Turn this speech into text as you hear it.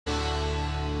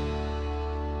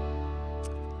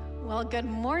Well, good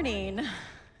morning.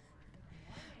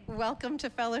 Welcome to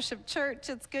Fellowship Church.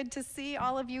 It's good to see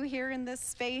all of you here in this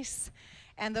space,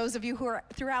 and those of you who are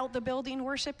throughout the building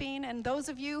worshiping, and those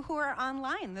of you who are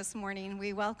online this morning.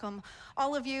 We welcome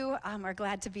all of you. Are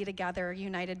glad to be together,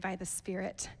 united by the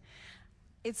Spirit.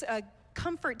 It's a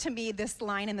comfort to me, this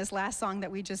line in this last song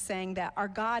that we just sang, that our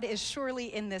God is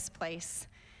surely in this place,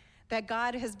 that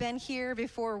God has been here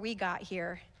before we got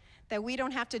here, that we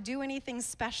don't have to do anything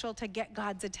special to get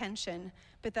God's attention,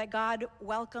 but that God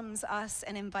welcomes us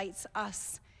and invites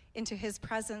us into his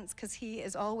presence because he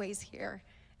is always here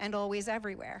and always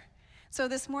everywhere. So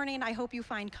this morning, I hope you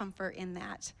find comfort in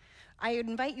that. I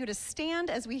invite you to stand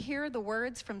as we hear the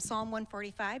words from Psalm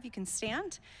 145. You can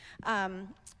stand.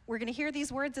 We're going to hear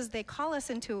these words as they call us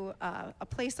into a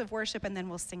place of worship, and then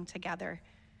we'll sing together.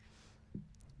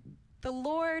 The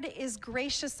Lord is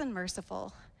gracious and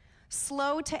merciful,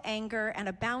 slow to anger and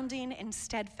abounding in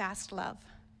steadfast love.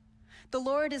 The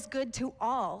Lord is good to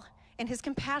all, and his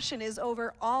compassion is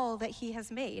over all that he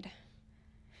has made.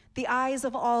 The eyes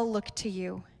of all look to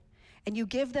you, and you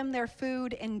give them their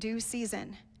food in due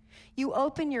season. You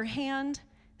open your hand,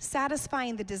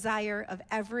 satisfying the desire of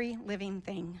every living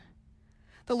thing.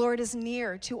 The Lord is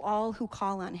near to all who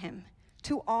call on him,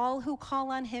 to all who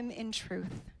call on him in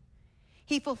truth.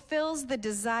 He fulfills the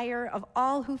desire of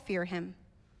all who fear him.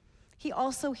 He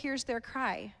also hears their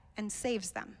cry and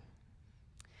saves them.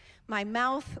 My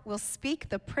mouth will speak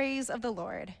the praise of the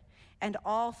Lord, and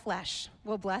all flesh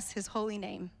will bless his holy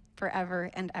name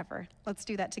forever and ever. Let's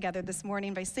do that together this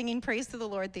morning by singing praise to the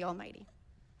Lord, the Almighty.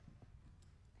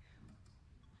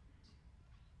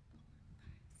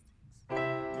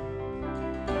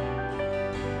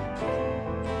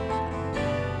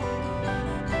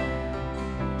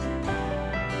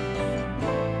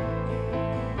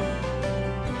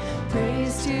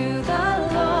 Praise to the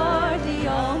Lord, the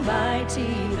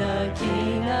Almighty, the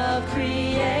King of creation.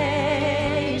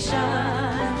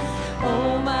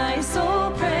 Oh, my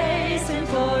soul, praise him,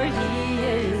 for he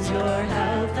is your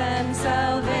health and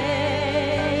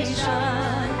salvation.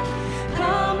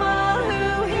 Come all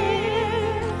who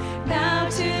hear, now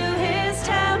to his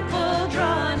temple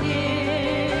draw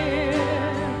near.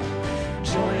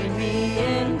 Join me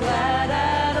in glad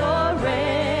adoration.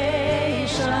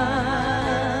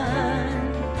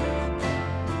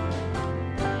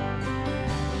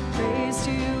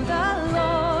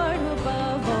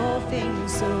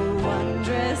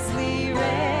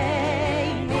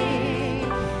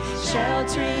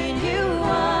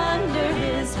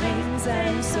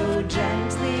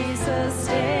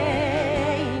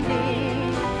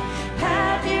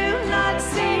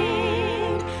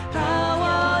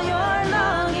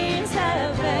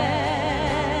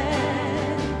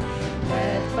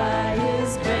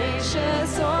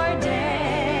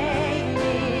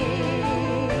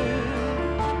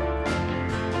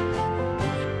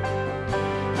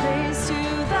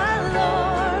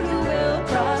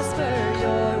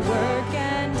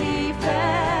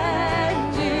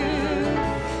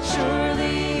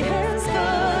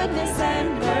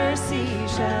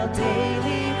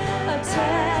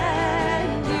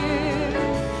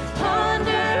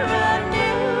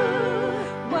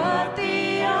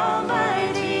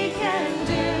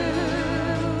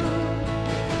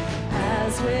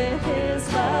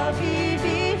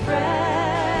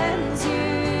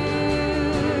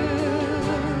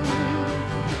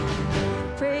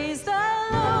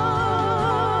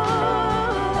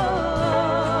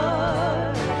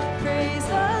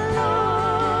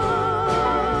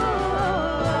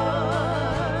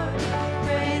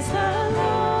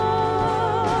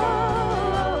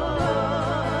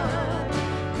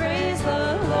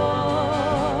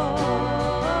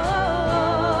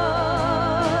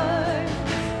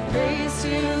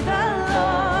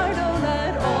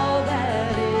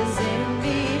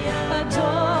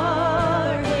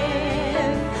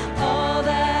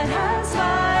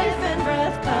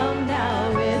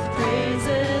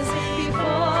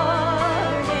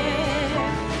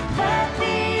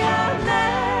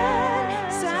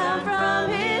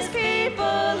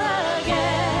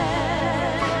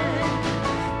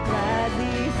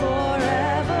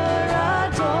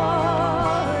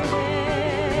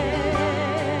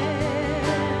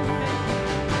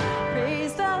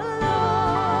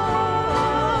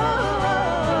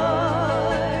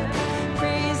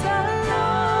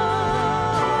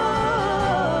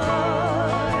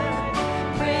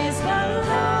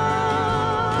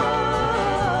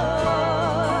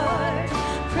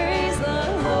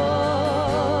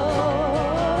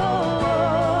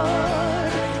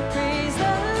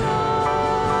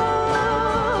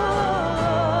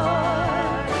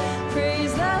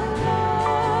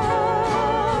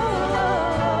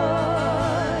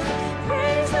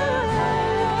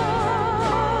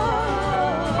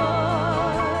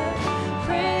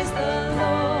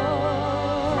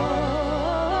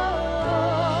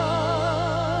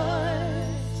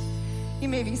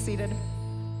 seated.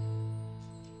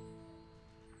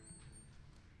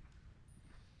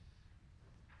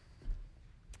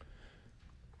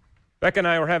 Becca and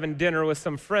I were having dinner with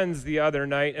some friends the other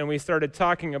night, and we started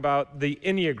talking about the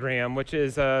Enneagram, which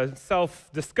is a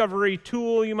self-discovery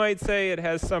tool, you might say. It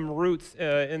has some roots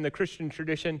in the Christian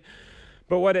tradition.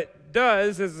 But what it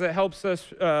does is it helps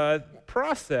us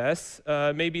process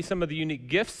maybe some of the unique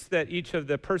gifts that each of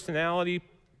the personality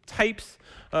types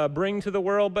bring to the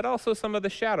world, but also some of the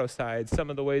shadow sides,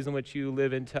 some of the ways in which you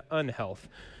live into unhealth.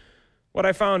 What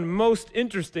I found most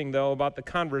interesting, though, about the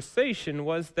conversation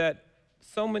was that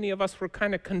so many of us were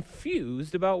kind of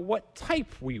confused about what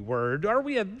type we were. Are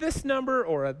we at this number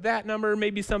or at that number?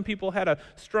 Maybe some people had a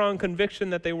strong conviction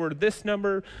that they were this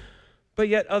number, but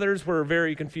yet others were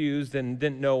very confused and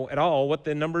didn't know at all what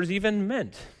the numbers even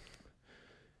meant.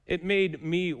 It made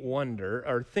me wonder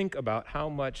or think about how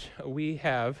much we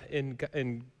have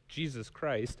in Jesus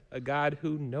Christ, a God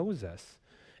who knows us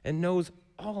and knows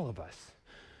all of us.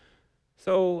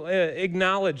 So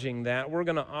acknowledging that, we're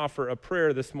going to offer a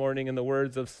prayer this morning in the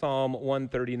words of Psalm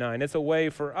 139. It's a way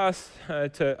for us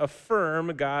to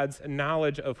affirm God's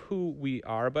knowledge of who we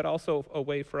are, but also a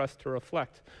way for us to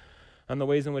reflect on the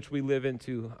ways in which we live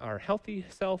into our healthy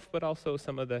self, but also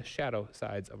some of the shadow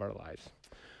sides of our lives.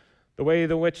 The way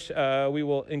in which we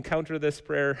will encounter this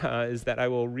prayer is that I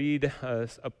will read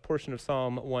a portion of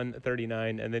Psalm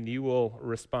 139, and then you will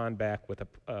respond back with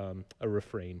a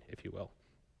refrain, if you will.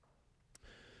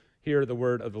 Hear the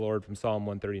word of the Lord from Psalm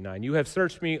 139. You have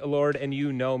searched me, Lord, and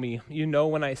you know me. You know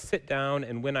when I sit down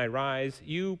and when I rise.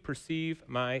 You perceive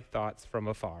my thoughts from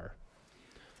afar.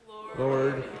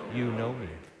 Lord, you know me.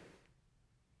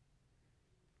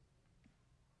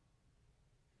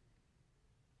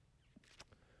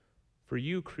 For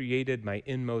you created my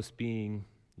inmost being.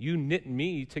 You knit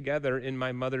me together in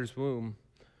my mother's womb.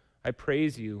 I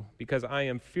praise you because I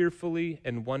am fearfully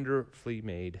and wonderfully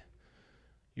made.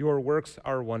 Your works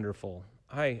are wonderful.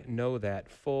 I know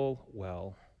that full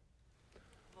well.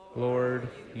 Lord,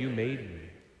 you made me.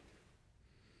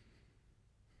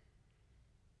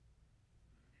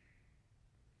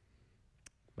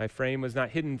 My frame was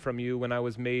not hidden from you when I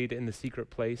was made in the secret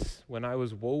place, when I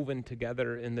was woven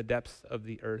together in the depths of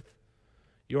the earth.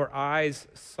 Your eyes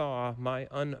saw my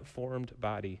unformed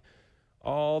body.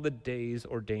 All the days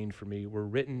ordained for me were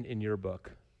written in your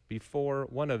book before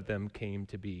one of them came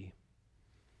to be.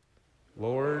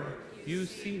 Lord, you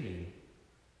see me.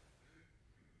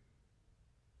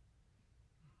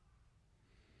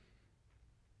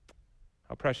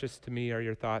 How precious to me are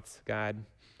your thoughts, God.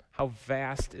 How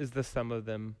vast is the sum of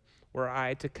them. Were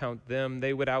I to count them,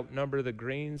 they would outnumber the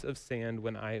grains of sand.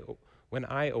 When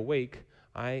I awake,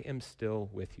 I am still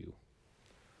with you.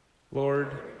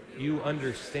 Lord, you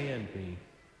understand me.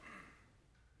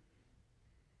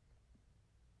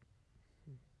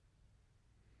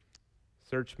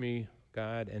 Search me,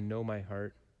 God, and know my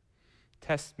heart.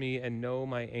 Test me and know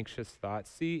my anxious thoughts.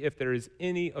 See if there is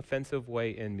any offensive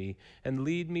way in me, and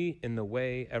lead me in the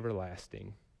way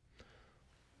everlasting.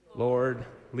 Lord,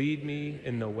 lead me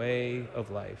in the way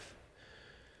of life.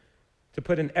 To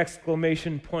put an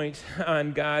exclamation point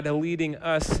on God leading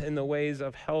us in the ways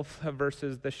of health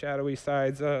versus the shadowy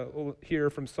sides, we'll hear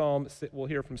from Psalm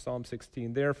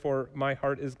 16. Therefore, my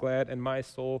heart is glad and my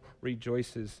soul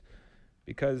rejoices,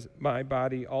 because my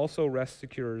body also rests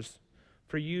secure.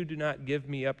 For you do not give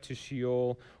me up to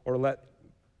Sheol, or let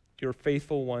your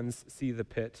faithful ones see the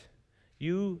pit.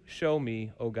 You show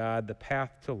me, O God, the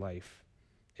path to life.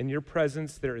 In your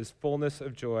presence there is fullness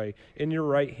of joy. In your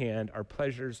right hand are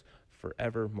pleasures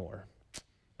forevermore.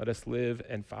 Let us live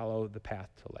and follow the path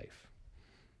to life.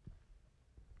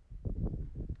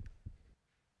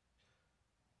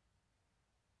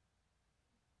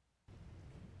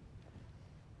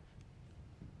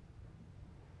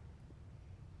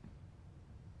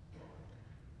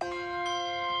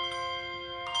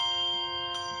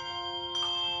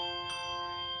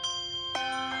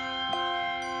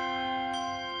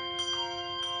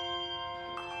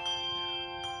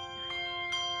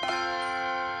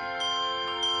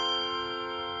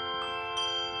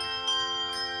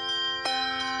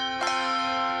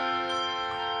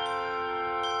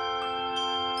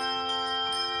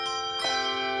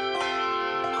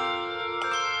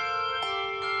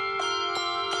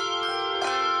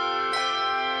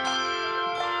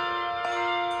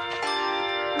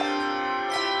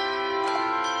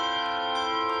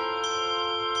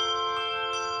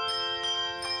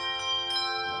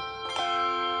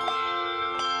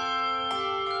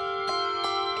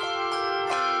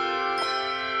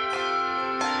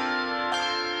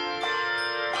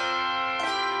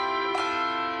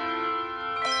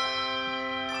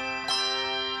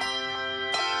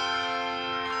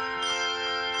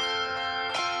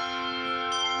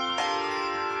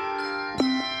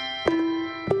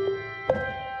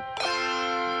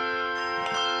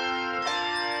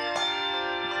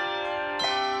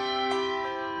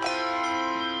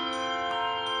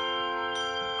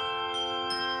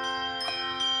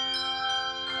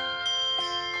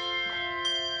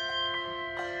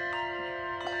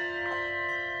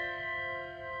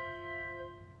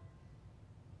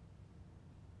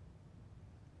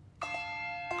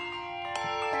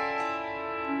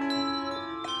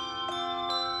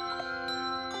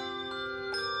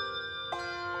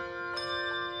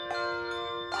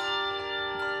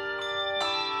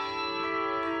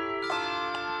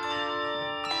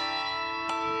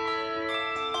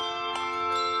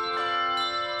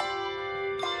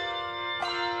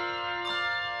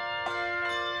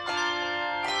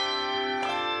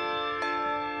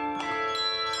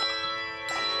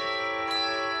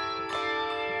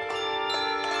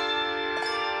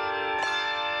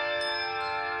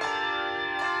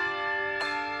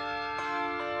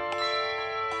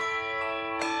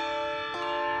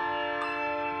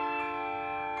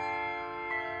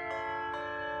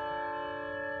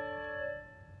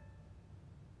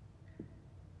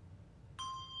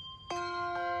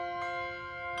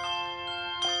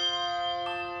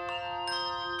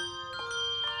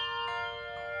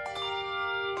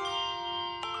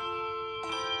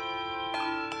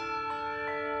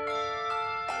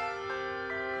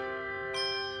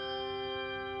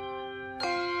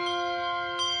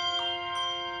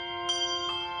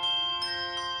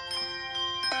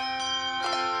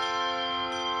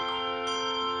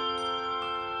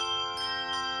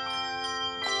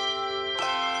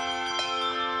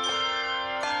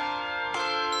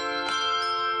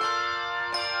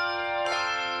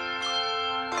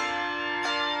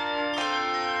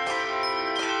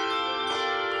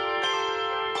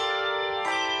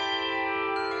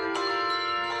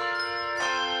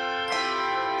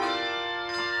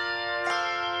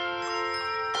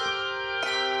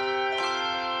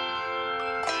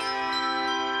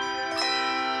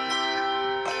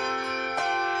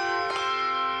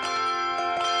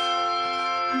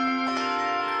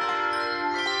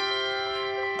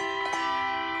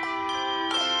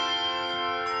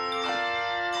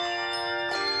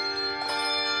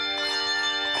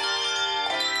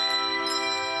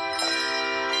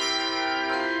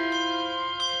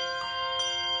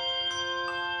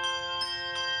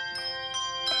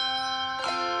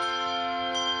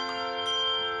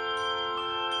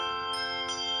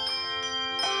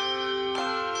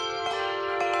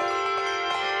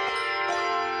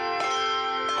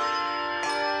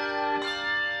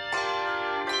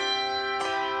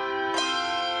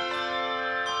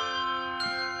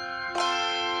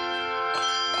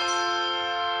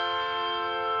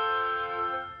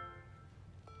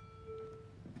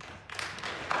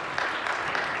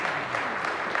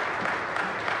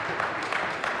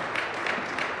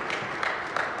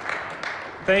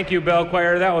 Thank you, Bell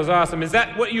Choir. That was awesome. Is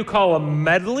that what you call a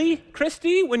medley,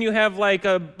 Christy, when you have like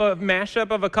a mashup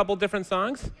of a couple different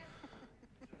songs?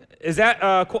 Is that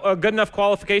a good enough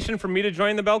qualification for me to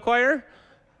join the Bell Choir?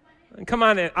 Come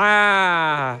on in.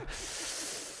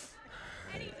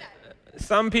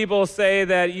 Some people say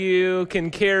that you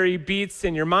can carry beats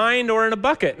in your mind or in a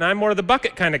bucket, and I'm more the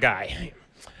bucket kind of guy.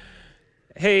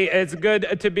 Hey, it's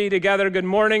good to be together. Good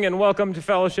morning and welcome to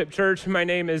Fellowship Church. My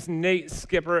name is Nate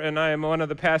Skipper, and I am one of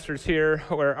the pastors here,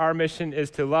 where our mission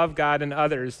is to love God and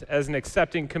others as an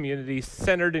accepting community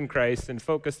centered in Christ and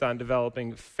focused on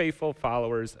developing faithful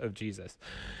followers of Jesus.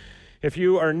 If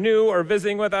you are new or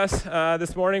visiting with us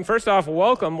this morning, first off,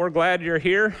 welcome. We're glad you're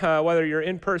here, whether you're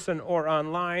in person or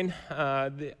online.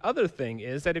 The other thing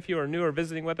is that if you are new or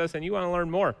visiting with us and you want to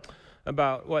learn more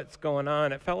about what's going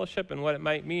on at Fellowship and what it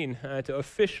might mean to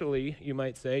officially, you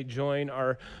might say, join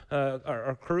our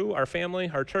crew, our family,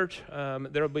 our church,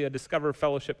 there will be a Discover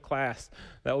Fellowship class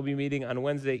that will be meeting on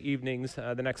Wednesday evenings,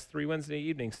 the next 3 Wednesday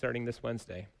evenings starting this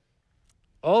Wednesday.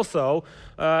 Also,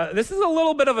 this is a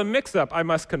little bit of a mix-up, I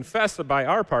must confess, by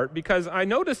our part, because I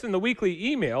noticed in the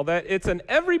weekly email that it's an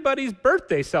everybody's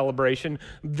birthday celebration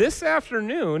this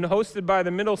afternoon hosted by the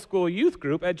middle school youth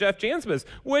group at Jeff Jansma's,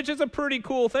 which is a pretty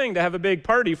cool thing to have a big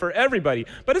party for everybody.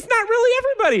 But it's not really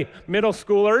everybody. Middle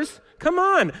schoolers, come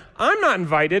on. I'm not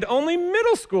invited. Only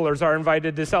middle schoolers are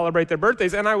invited to celebrate their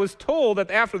birthdays. And I was told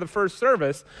that after the first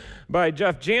service by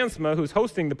Jeff Jansma, who's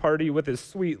hosting the party with his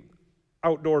sweet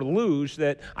outdoor luge,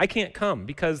 that I can't come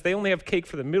because they only have cake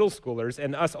for the middle schoolers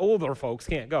and us older folks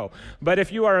can't go. But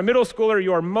if you are a middle schooler,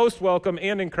 you are most welcome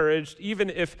and encouraged.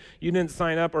 Even if you didn't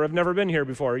sign up or have never been here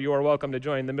before, you are welcome to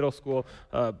join the middle school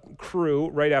crew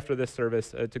right after this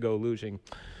service to go luging.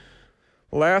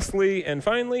 Lastly and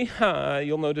finally,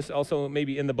 you'll notice also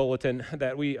maybe in the bulletin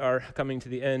that we are coming to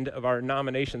the end of our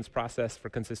nominations process for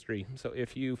consistory. So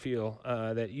if you feel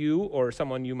that you or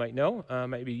someone you might know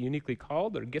might be uniquely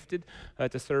called or gifted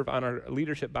to serve on our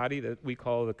leadership body that we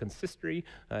call the consistory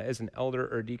as an elder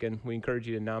or deacon, we encourage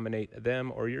you to nominate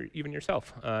them or even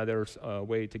yourself. There's a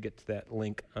way to get to that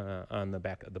link on the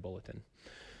back of the bulletin.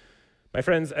 My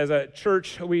friends, as a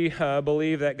church, we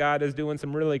believe that God is doing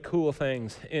some really cool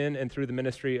things in and through the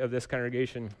ministry of this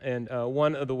congregation. And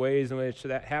one of the ways in which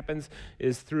that happens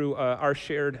is through our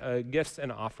shared gifts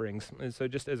and offerings. And so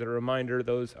just as a reminder,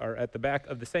 those are at the back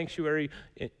of the sanctuary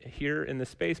here in the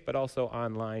space, but also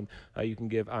online. You can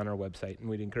give on our website. And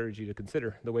we'd encourage you to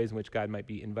consider the ways in which God might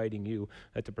be inviting you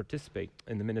to participate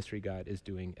in the ministry God is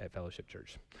doing at Fellowship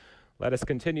Church. Let us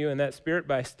continue in that spirit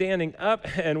by standing up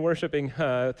and worshiping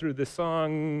through the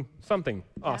song Something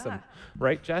Awesome. Yeah.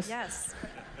 Right, Jess? Yes.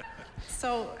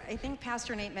 So I think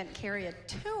Pastor Nate meant carry a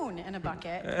tune in a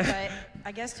bucket, but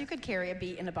I guess you could carry a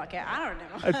beat in a bucket. I don't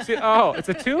know. It's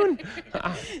a tune?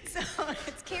 So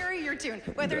it's carry your tune.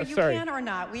 Whether you can or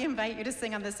not, we invite you to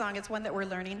sing on this song. It's one that we're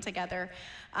learning together.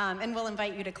 And we'll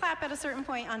invite you to clap at a certain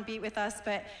point on beat with us.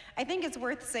 But I think it's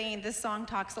worth saying this song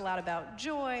talks a lot about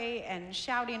joy and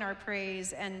shouting our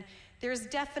praise. And there's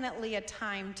definitely a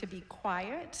time to be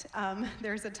quiet.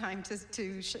 There's a time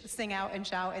to sing out and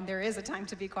shout, and there is a time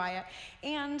to be quiet.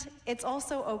 And it's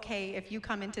also okay if you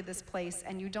come into this place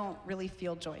and you don't really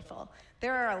feel joyful.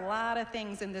 There are a lot of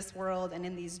things in this world and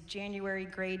in these January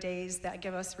gray days that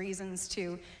give us reasons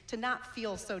to not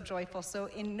feel so joyful. So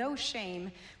in no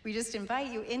shame, we just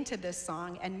invite you into this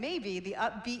song, and maybe the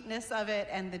upbeatness of it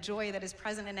and the joy that is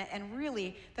present in it, and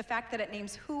really the fact that it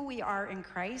names who we are in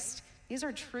Christ. These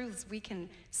are truths we can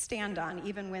stand on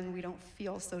even when we don't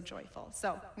feel so joyful.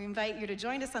 So we invite you to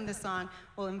join us on this song.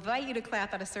 We'll invite you to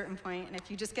clap at a certain point, and if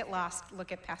you just get lost,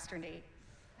 look at Pastor Nate.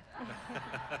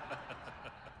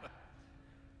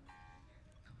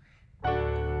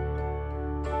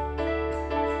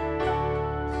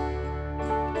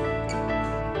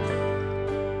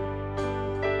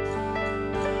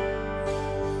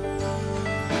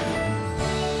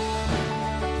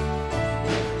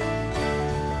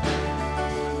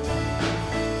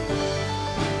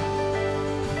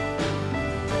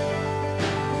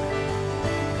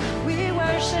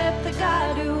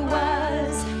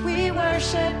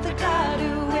 Worship the God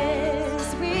who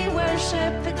is. We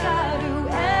worship the God who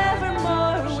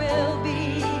evermore will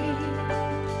be.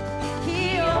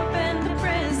 He opened the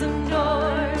prison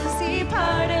doors. He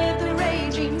parted the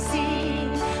raging sea.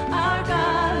 Our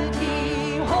God,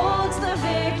 He holds the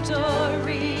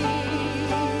victory.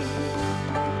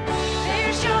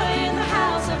 There's joy in the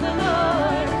house of the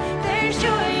Lord. There's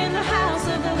joy in the house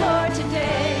of the Lord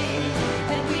today.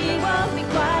 And we won't be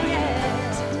quiet.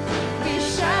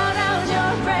 Shout out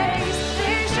your praise.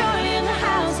 There's joy in the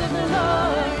house of the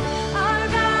Lord.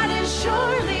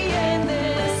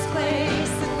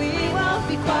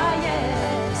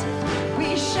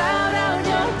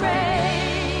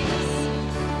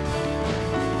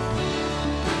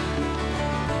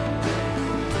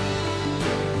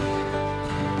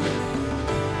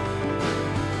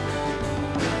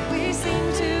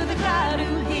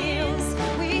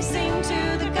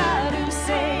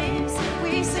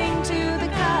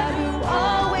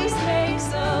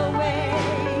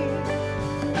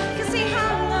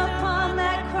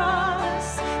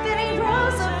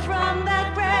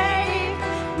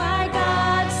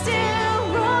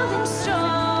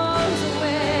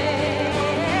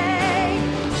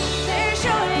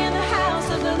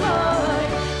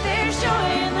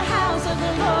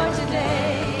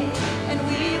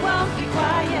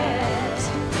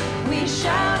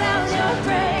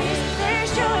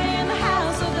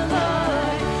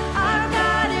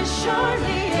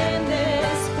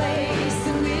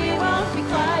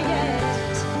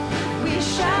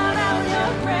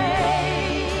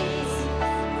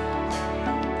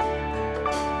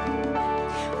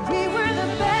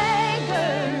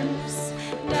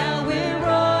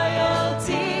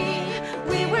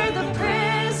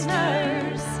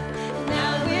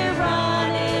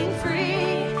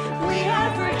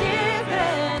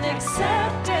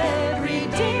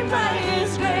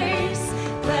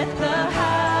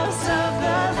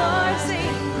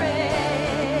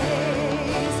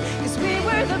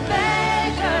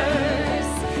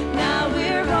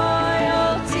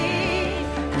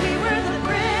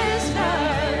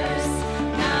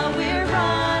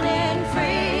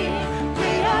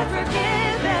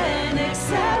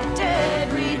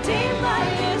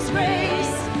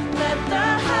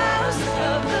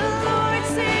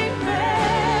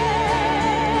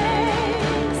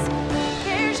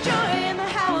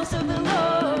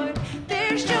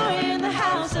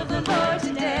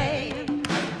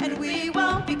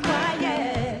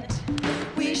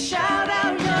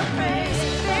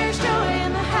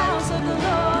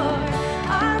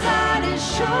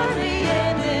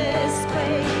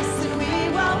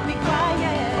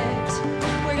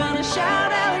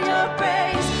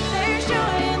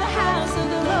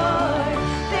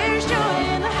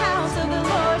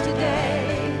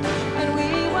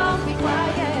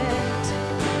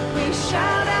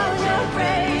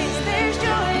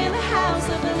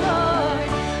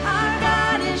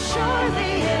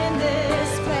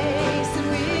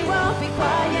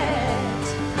 quiet.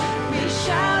 We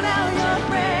shout out your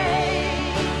praise.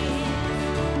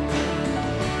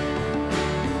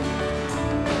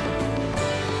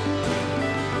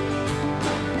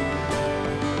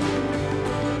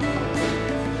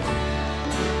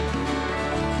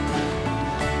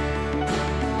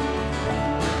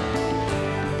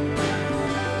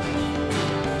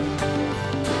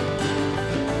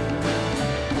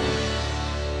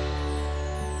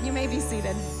 You may be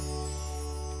seated.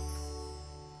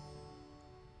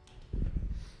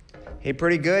 Hey,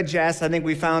 pretty good, Jess. I think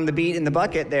we found the beat in the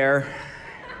bucket there.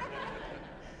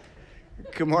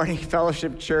 Good morning,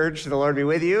 Fellowship Church. The Lord be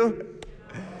with you.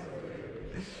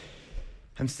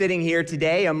 I'm sitting here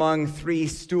today among 3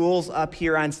 stools up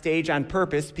here on stage on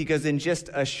purpose because in just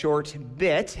a short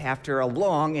bit, after a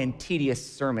long and tedious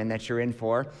sermon that you're in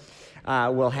for,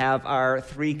 we'll have our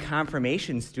 3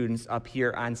 confirmation students up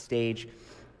here on stage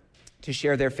to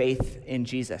share their faith in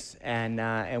Jesus, and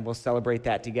we'll celebrate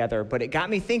that together. But it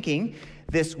got me thinking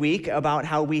this week about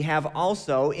how we have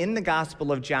also in the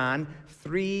Gospel of John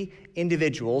 3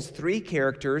 individuals, 3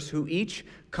 characters who each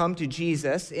come to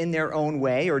Jesus in their own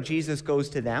way, or Jesus goes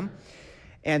to them,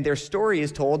 and their story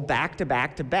is told back to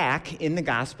back to back in the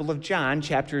Gospel of John,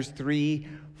 chapters 3,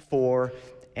 4,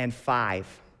 and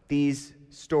 5. These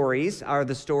stories are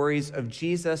the stories of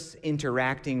Jesus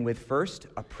interacting with, first,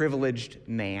 a privileged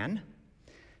man,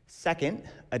 second,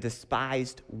 a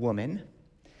despised woman,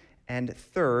 and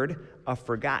third, a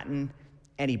forgotten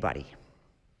anybody.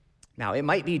 Now, it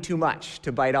might be too much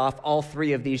to bite off all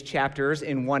 3 of these chapters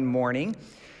in one morning.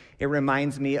 It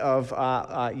reminds me of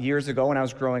years ago when I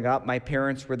was growing up. My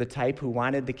parents were the type who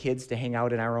wanted the kids to hang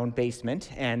out in our own basement,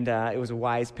 and it was a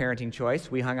wise parenting choice.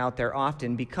 We hung out there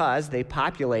often because they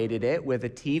populated it with a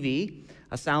TV,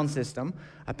 a sound system,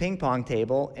 a ping pong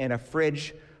table, and a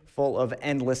fridge full of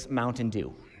endless Mountain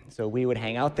Dew. So we would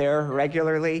hang out there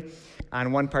regularly.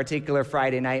 On one particular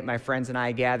Friday night, my friends and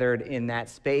I gathered in that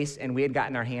space, and we had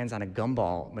gotten our hands on a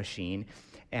gumball machine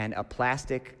and a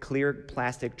clear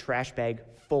plastic trash bag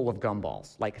full of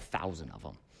gumballs, like 1,000 of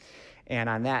them. And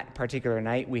on that particular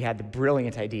night, we had the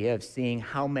brilliant idea of seeing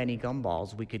how many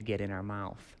gumballs we could get in our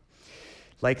mouth.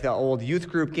 Like the old youth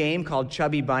group game called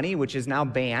Chubby Bunny, which is now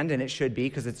banned, and it should be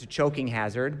because it's a choking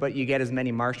hazard, but you get as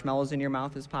many marshmallows in your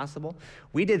mouth as possible.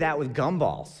 We did that with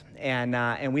gumballs,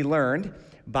 and we learned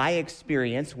by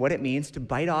experience what it means to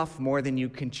bite off more than you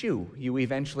can chew. You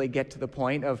eventually get to the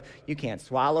point of you can't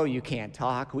swallow, you can't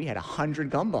talk. We had 100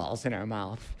 gumballs in our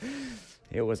mouth.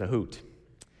 It was a hoot.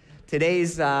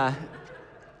 Today's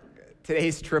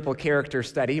triple character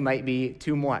study might be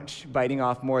too much, biting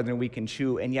off more than we can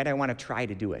chew, and yet I want to try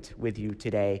to do it with you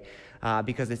today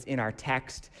because it's in our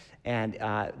text, and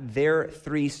their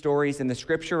 3 stories in the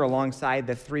scripture alongside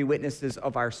the 3 witnesses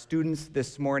of our students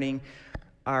this morning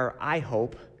are, I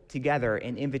hope, together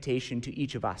an invitation to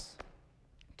each of us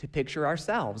to picture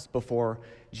ourselves before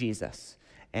Jesus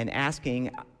and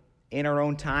asking in our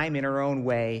own time, in our own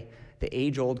way, the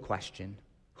age-old question,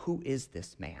 who is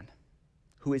this man?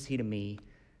 Who is he to me,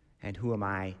 and who am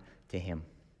I to him?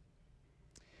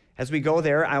 As we go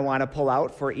there, I want to pull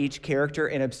out for each character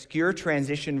an obscure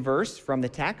transition verse from the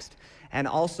text and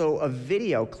also a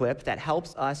video clip that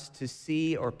helps us to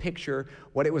see or picture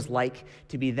what it was like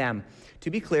to be them. To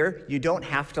be clear, you don't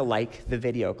have to like the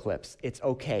video clips. It's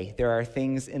okay. There are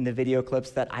things in the video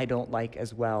clips that I don't like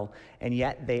as well, and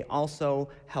yet they also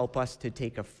help us to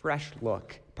take a fresh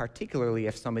look, particularly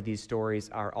if some of these stories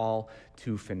are all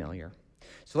too familiar.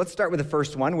 So let's start with the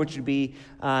first one, which would be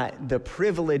the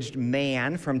privileged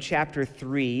man from chapter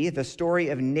 3, the story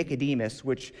of Nicodemus,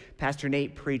 which Pastor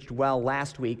Nate preached well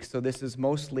last week, so this is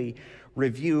mostly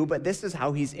review, but this is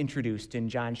how he's introduced in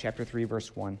John chapter 3,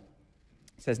 verse 1.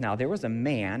 It says, "Now there was a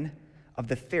man of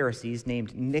the Pharisees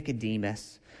named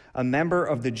Nicodemus, a member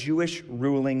of the Jewish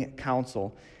ruling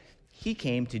council. He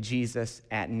came to Jesus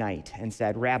at night and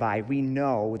said, 'Rabbi, we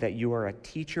know that you are a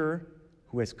teacher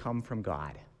who has come from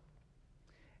God.'"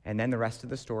 And then the rest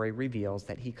of the story reveals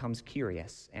that he comes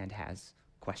curious and has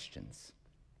questions.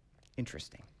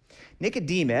 Interesting.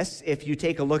 Nicodemus, if you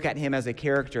take a look at him as a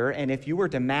character, and if you were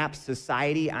to map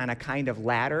society on a kind of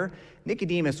ladder,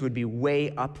 Nicodemus would be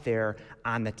way up there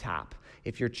on the top.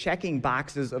 If you're checking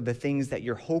boxes of the things that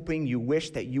you're hoping, you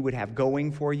wish that you would have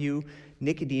going for you,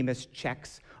 Nicodemus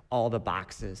checks all the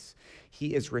boxes.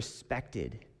 He is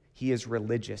respected. He is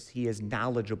religious. He is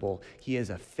knowledgeable. He is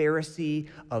a Pharisee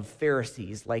of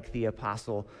Pharisees, like the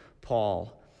Apostle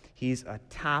Paul. He's a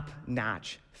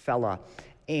top-notch fella.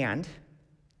 And,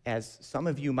 as some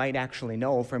of you might actually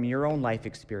know from your own life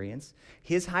experience,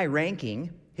 his high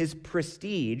ranking, his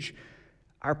prestige,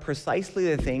 are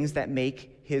precisely the things that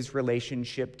make his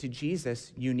relationship to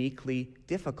Jesus uniquely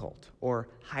difficult or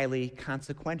highly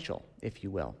consequential, if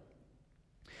you will.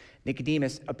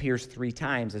 Nicodemus appears 3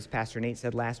 times, as Pastor Nate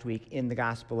said last week, in the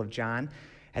Gospel of John,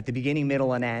 at the beginning,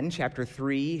 middle, and end, chapter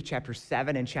 3, chapter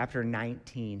 7, and chapter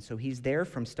 19. So he's there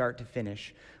from start to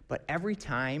finish, but every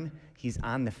time he's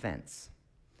on the fence.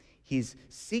 He's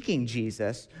seeking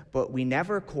Jesus, but we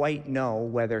never quite know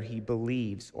whether he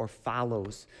believes or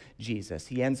follows Jesus.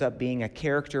 He ends up being a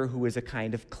character who is a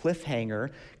kind of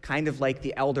cliffhanger, kind of like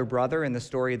the elder brother in the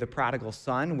story of the prodigal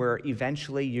son, where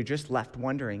eventually you're just left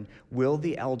wondering, will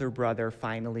the elder brother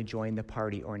finally join the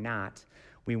party or not?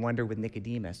 We wonder with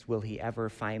Nicodemus, will he ever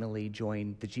finally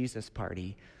join the Jesus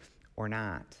party or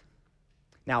not?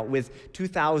 Now, with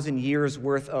 2,000 years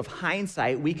worth of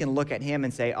hindsight, we can look at him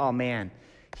and say, oh man,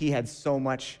 he had so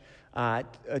much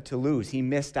to lose. He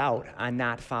missed out on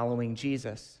not following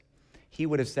Jesus. He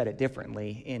would have said it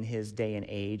differently in his day and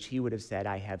age. He would have said,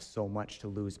 I have so much to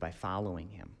lose by following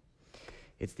him.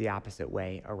 It's the opposite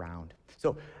way around.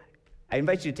 So I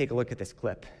invite you to take a look at this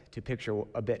clip to picture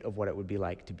a bit of what it would be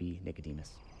like to be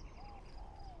Nicodemus.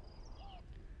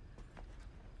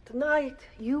 Tonight,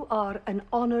 you are an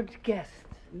honored guest.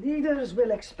 Leaders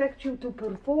will expect you to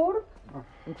perform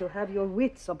and to have your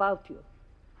wits about you.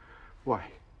 Why?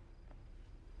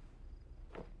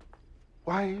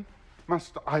 Why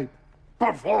must I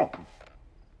perform?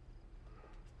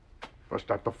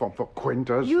 First I perform for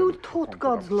Quintus. You then taught perform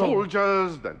God's for the law.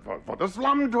 soldiers, then for the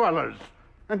slum dwellers.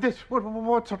 And this,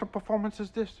 what sort of performance is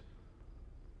this?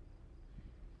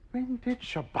 When did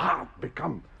Shabbat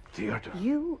become theater?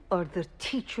 You are the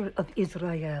teacher of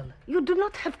Israel. You do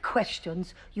not have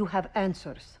questions, you have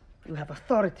answers. You have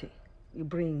authority. You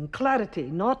bring clarity,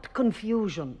 not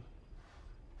confusion.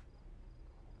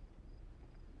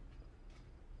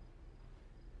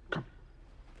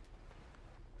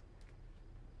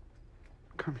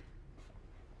 Come here.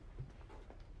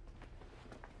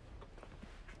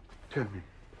 Tell me.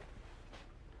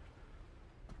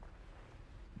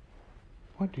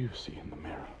 What do you see in the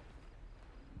mirror?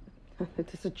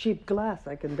 It is a cheap glass.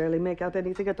 I can barely make out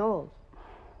anything at all.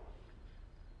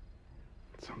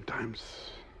 Sometimes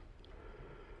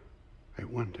I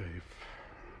wonder if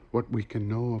what we can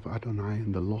know of Adonai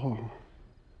and the law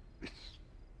is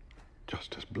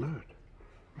just as blurred.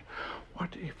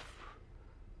 What if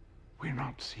we're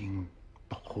not seeing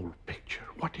the whole picture?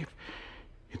 What if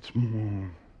it's more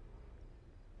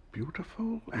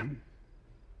beautiful and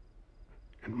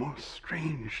more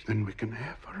strange than we can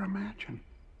ever imagine?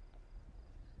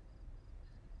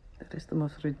 That is the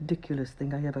most ridiculous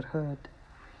thing I ever heard.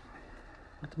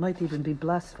 It might even be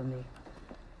blasphemy.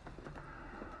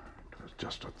 It was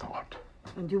just a thought.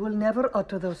 And you will never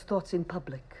utter those thoughts in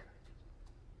public.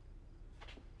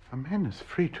 A man is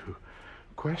free to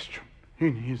question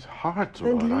in his heart.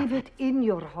 Then Lord. leave it in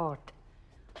your heart.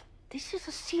 This is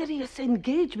a serious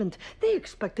engagement. They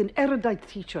expect an erudite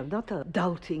teacher, not a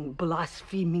doubting,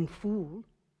 blaspheming fool.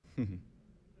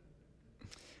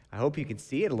 I hope you can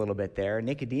see it a little bit there.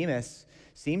 Nicodemus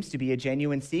seems to be a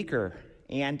genuine seeker,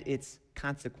 and it's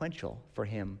consequential for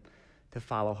him to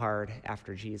follow hard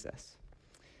after Jesus.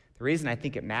 The reason I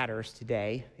think it matters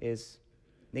today is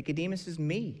Nicodemus is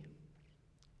me.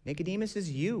 Nicodemus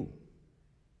is you.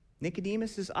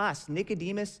 Nicodemus is us.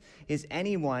 Nicodemus is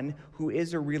anyone who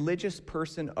is a religious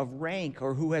person of rank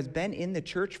or who has been in the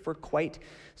church for quite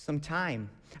some time.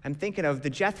 I'm thinking of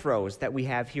the Jethros that we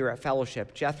have here at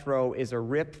Fellowship. Jethro is a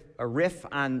riff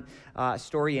on a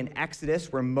story in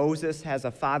Exodus where Moses has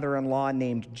a father-in-law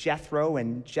named Jethro,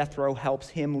 and Jethro helps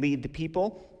him lead the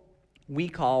people. We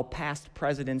call past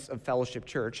presidents of Fellowship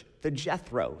Church the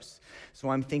Jethros. So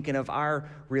I'm thinking of our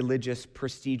religious,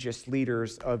 prestigious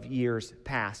leaders of years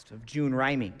past, of June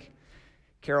Reimink,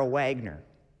 Carol Wagner,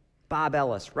 Bob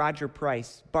Ellis, Roger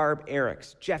Price, Barb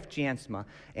Eriks, Jeff Jansma,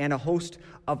 and a host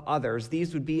of others.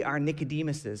 These would be our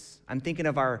Nicodemuses. I'm thinking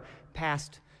of our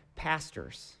past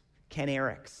pastors, Ken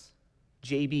Eriks,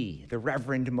 JB, the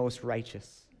Reverend Most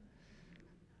Righteous,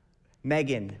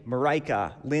 Megan,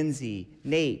 Marika, Lindsay,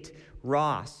 Nate,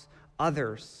 Ross,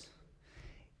 others.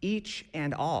 Each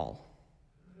and all,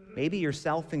 maybe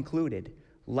yourself included,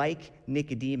 like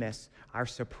Nicodemus, are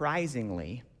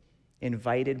surprisingly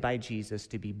invited by Jesus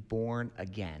to be born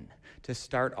again, to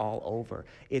start all over.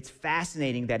 It's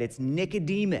fascinating that it's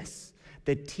Nicodemus,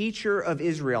 the teacher of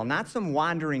Israel, not some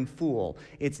wandering fool.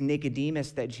 It's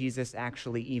Nicodemus that Jesus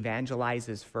actually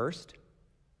evangelizes first.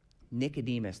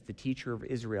 Nicodemus, the teacher of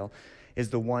Israel, is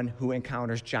the one who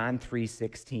encounters John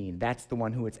 3:16. That's the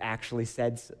one who it's actually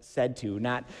said to,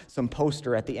 not some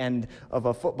poster at the end of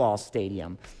a football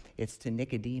stadium. It's to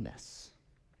Nicodemus.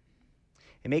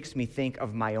 It makes me think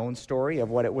of my own story, of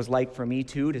what it was like for me,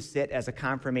 too, to sit as a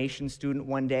confirmation student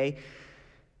one day.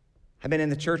 I've been in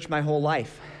the church my whole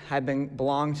life. I've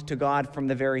belonged to God from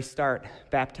the very start,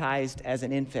 baptized as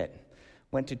an infant,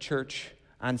 went to church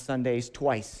on Sundays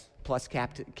twice, plus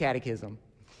catechism,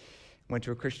 went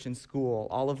to a Christian school,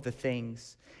 all of the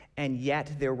things. And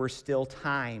yet there were still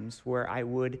times where I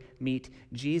would meet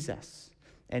Jesus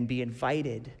and be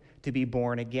invited to be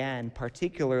born again.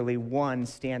 Particularly one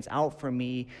stands out for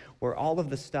me where all of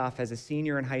the stuff as a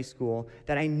senior in high school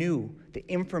that I knew, the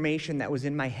information that was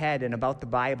in my head and about the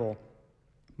Bible,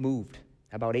 moved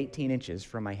about 18 inches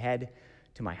from my head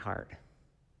to my heart.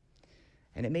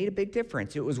 And it made a big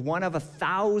difference. It was one of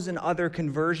 1,000 other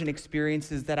conversion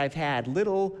experiences that I've had,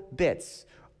 little bits,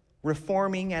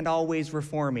 reforming and always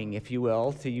reforming, if you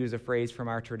will, to use a phrase from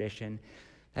our tradition.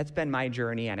 That's been my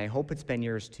journey, and I hope it's been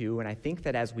yours too. And I think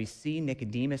that as we see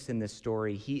Nicodemus in this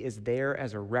story, he is there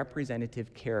as a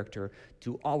representative character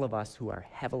to all of us who are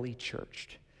heavily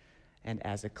churched, and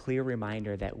as a clear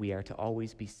reminder that we are to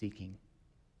always be seeking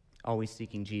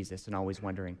Jesus and always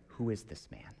wondering, who is this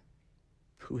man?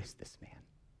 Who is this man?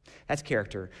 That's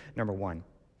character number one.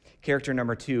 Character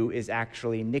number two is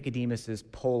actually Nicodemus's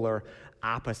polar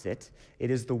opposite. It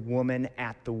is the woman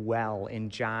at the well in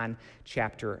John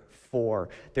chapter 4.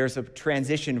 There's a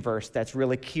transition verse that's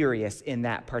really curious in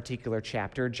that particular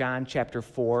chapter. John chapter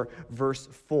 4, verse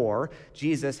 4.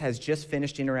 Jesus has just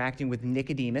finished interacting with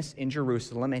Nicodemus in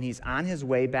Jerusalem, and he's on his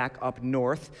way back up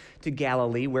north to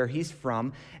Galilee, where he's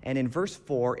from. And in verse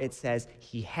 4, it says,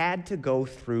 he had to go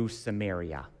through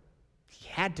Samaria. He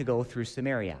had to go through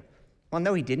Samaria. Well,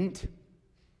 no, he didn't,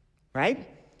 right?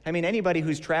 I mean, anybody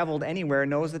who's traveled anywhere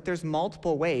knows that there's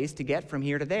multiple ways to get from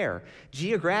here to there.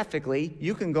 Geographically,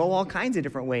 you can go all kinds of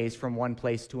different ways from one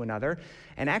place to another.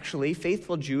 And actually,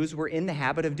 faithful Jews were in the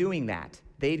habit of doing that.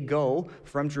 They'd go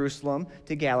from Jerusalem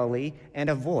to Galilee and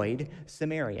avoid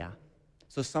Samaria.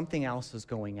 So something else is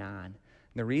going on. And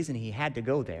the reason he had to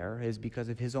go there is because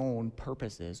of his own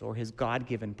purposes or his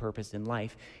God-given purpose in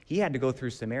life. He had to go through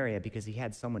Samaria because he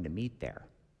had someone to meet there.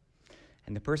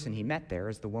 And the person he met there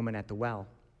is the woman at the well.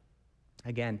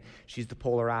 Again, she's the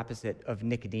polar opposite of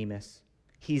Nicodemus.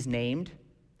 He's named,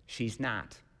 she's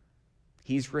not.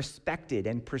 He's respected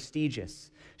and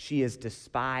prestigious. She is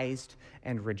despised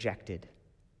and rejected.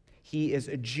 He is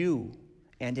a Jew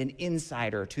and an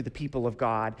insider to the people of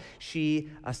God. She,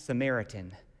 a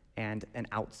Samaritan and an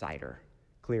outsider,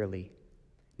 clearly.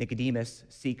 Nicodemus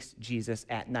seeks Jesus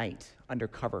at night, under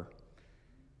cover.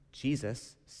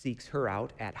 Jesus seeks her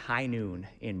out at high noon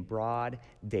in broad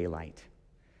daylight.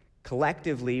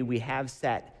 Collectively, we have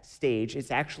set stage.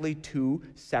 It's actually two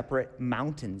separate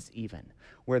mountains even,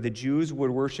 where the Jews would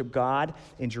worship God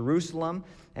in Jerusalem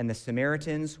and the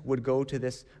Samaritans would go to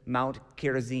this Mount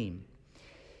Gerizim.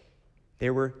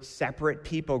 There were separate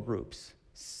people groups,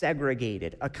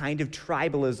 segregated, a kind of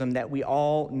tribalism that we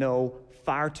all know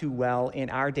far too well in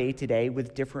our day today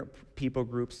with different people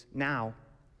groups now.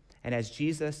 And as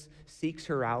Jesus seeks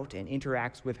her out and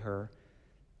interacts with her,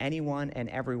 anyone and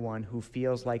everyone who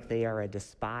feels like they are a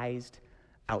despised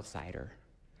outsider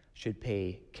should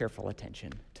pay careful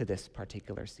attention to this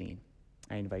particular scene.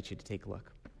 I invite you to take a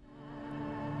look.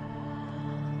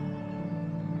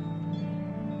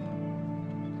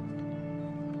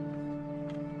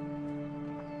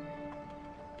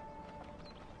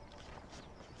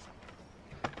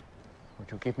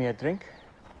 Would you give me a drink?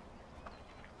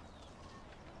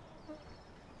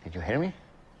 Did you hear me?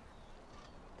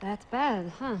 That's bad,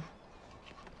 huh?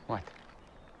 What?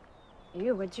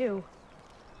 You, a Jew,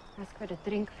 ask for a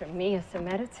drink from me, a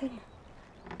Samaritan,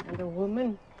 and a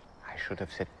woman. I should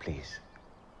have said please.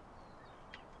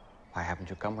 Why haven't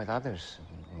you come with others?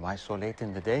 Why so late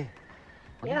in the day?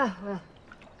 Yeah, well,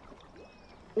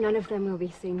 none of them will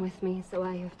be seen with me, so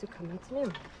I have to come at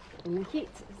noon in the heat,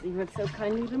 as you have so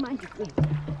kindly reminded me.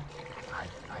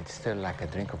 I'd still like a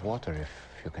drink of water if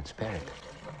you can spare it.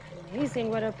 Amazing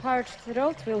what a parched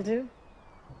throat will do.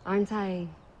 Aren't I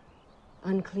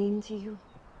unclean to you?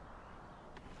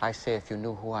 I say if you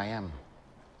knew who I am,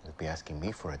 you'd be asking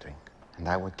me for a drink, and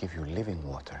I would give you living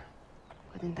water.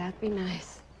 Wouldn't that be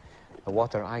nice? The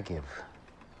water I give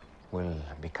will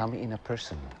become in a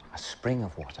person a spring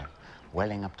of water,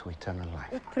 welling up to eternal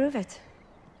life. Prove it.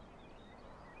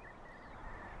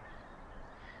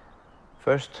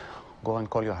 First, go and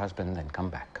call your husband and come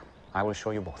back. I will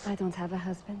show you both. I don't have a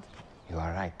husband. You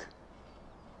are right.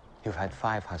 You've had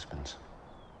 5 husbands.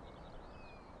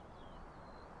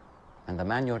 And the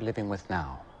man you're living with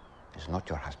now is not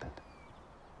your husband.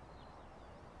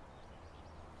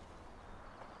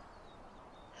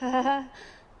 Oh,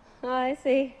 I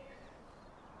see.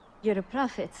 You're a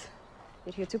prophet.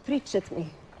 You're here to preach at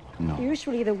me. No.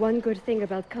 Usually the one good thing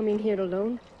about coming here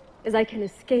alone is I can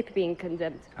escape being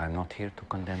condemned. I'm not here to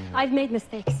condemn you. I've made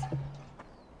mistakes.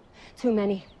 Too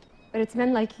many. But it's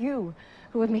men like you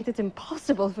who have made it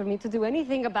impossible for me to do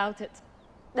anything about it.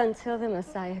 Until the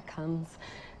Messiah comes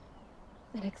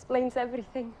and explains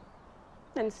everything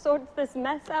and sorts this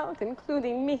mess out,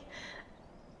 including me.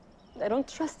 I don't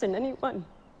trust in anyone.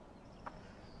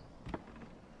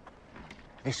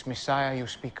 This Messiah you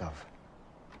speak of,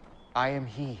 I am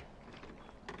he.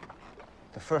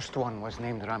 The first one was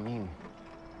named Ramin.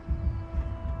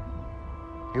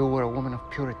 You were a woman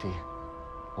of purity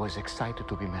who was excited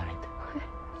to be married.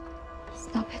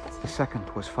 Stop it. The second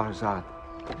was Farzad.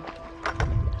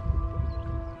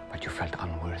 But you felt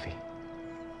unworthy.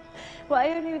 Why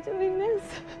are you doing this?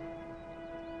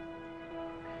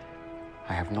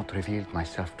 I have not revealed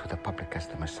myself to the public as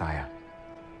the Messiah.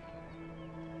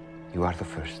 You are the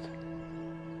first.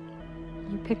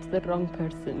 You picked the wrong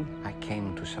person. I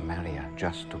came to Samaria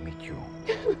just to meet you.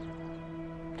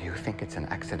 Do you think it's an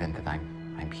accident that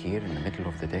I'm here in the middle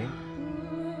of the day?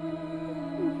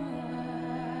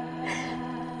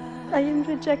 I am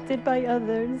rejected by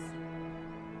others.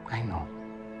 I know.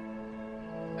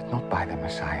 But not by the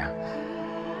Messiah.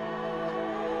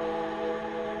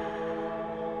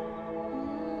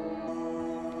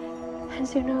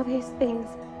 And you know these things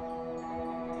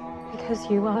because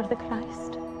you are the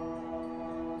Christ.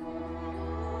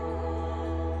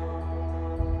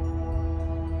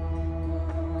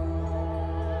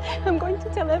 I'm going to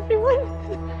tell everyone.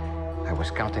 I was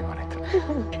counting on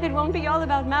it. It won't be all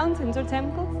about mountains or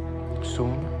temples.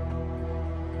 Soon,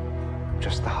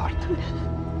 just the heart.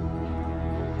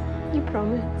 You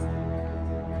promise?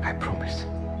 I promise.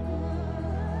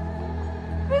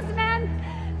 This man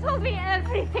told me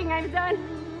everything I've done.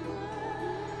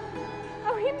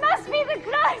 Oh, he must be the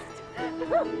Christ!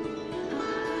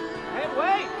 Hey,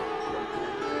 wait!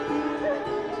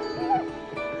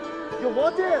 You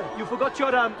what there? You forgot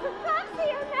your, Fancy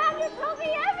a man who told me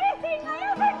everything I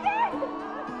ever did!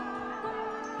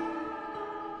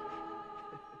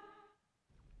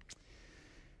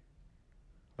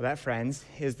 Well, that, friends,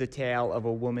 is the tale of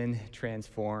a woman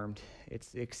transformed.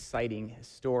 It's an exciting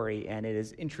story, and it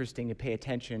is interesting to pay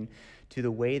attention to the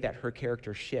way that her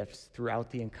character shifts throughout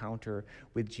the encounter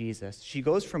with Jesus. She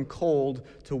goes from cold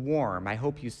to warm. I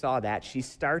hope you saw that. She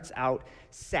starts out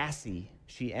sassy.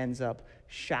 She ends up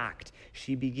shocked.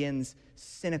 She begins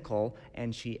cynical,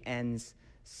 and she ends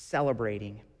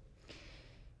celebrating.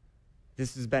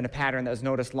 This has been a pattern that was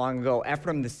noticed long ago.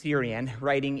 Ephraim the Syrian,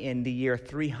 writing in the year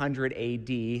 300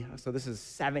 AD, so this is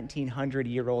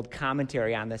 1,700-year-old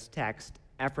commentary on this text.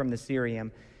 Ephraim the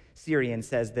Syrian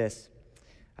says this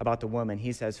about the woman.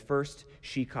 He says, first,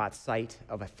 she caught sight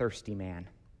of a thirsty man,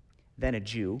 then a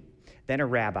Jew, then a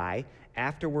rabbi,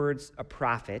 afterwards a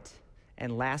prophet,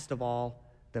 and last of all,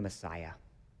 the Messiah.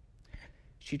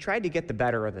 She tried to get the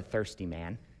better of the thirsty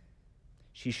man.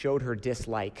 She showed her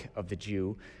dislike of the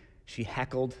Jew. She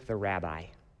heckled the rabbi.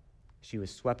 She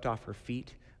was swept off her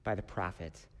feet by the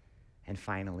prophet. And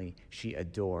finally, she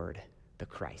adored the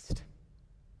Christ.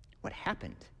 What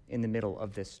happened in the middle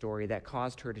of this story that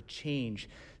caused her to change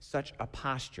such a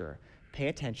posture? Pay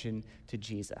attention to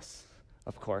Jesus,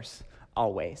 of course,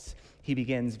 always. He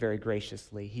begins very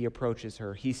graciously. He approaches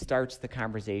her. He starts the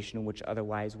conversation, which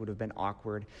otherwise would have been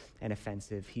awkward and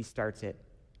offensive. He starts it,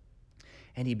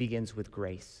 and he begins with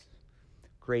grace.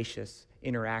 Gracious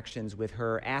interactions with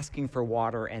her, asking for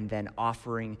water and then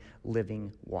offering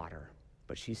living water.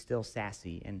 But she's still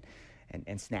sassy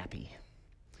and snappy.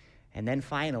 And then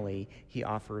finally, he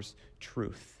offers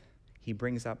truth. He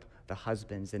brings up the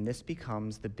husbands, and this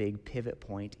becomes the big pivot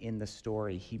point in the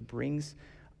story. He brings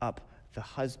up the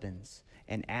husbands,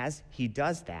 and as he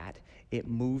does that, it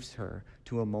moves her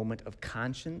to a moment of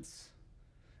conscience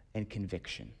and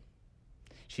conviction.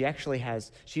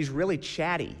 She's really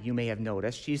chatty, you may have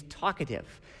noticed. She's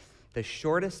talkative. The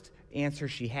shortest answer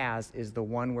she has is the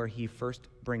one where he first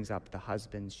brings up the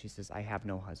husbands. She says, I have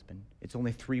no husband. It's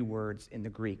only 3 words in the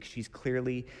Greek. She's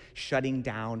clearly shutting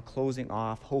down, closing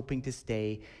off, hoping to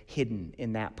stay hidden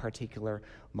in that particular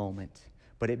moment.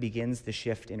 But it begins the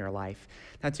shift in her life.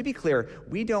 Now, to be clear,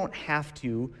 we don't have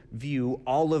to view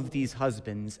all of these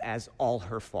husbands as all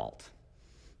her fault.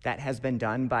 That has been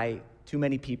done by too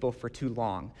many people for too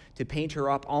long, to paint her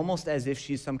up almost as if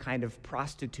she's some kind of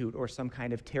prostitute or some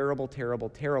kind of terrible, terrible,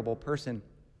 terrible person.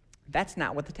 That's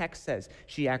not what the text says.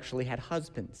 She actually had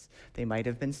husbands. They might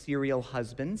have been serial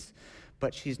husbands,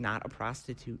 but she's not a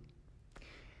prostitute.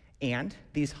 And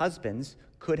these husbands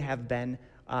could have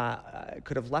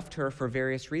left her for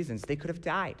various reasons. They could have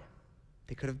died.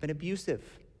 They could have been abusive.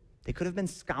 They could have been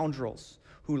scoundrels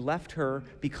who left her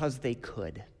because they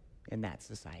could in that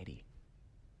society.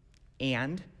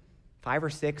 And 5 or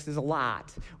 6 is a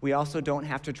lot. We also don't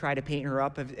have to try to paint her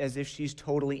up as if she's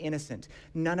totally innocent.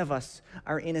 None of us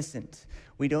are innocent.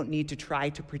 We don't need to try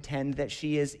to pretend that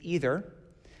she is either.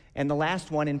 And the last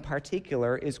one in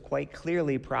particular is quite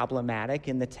clearly problematic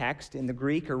in the text. In the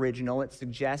Greek original, it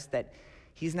suggests that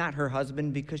he's not her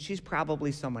husband because she's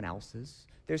probably someone else's.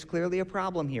 There's clearly a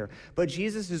problem here. But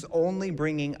Jesus is only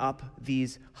bringing up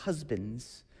these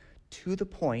husbands to the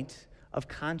point of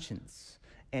conscience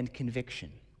and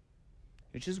conviction,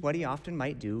 which is what he often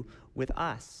might do with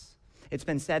us. It's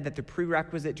been said that the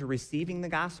prerequisite to receiving the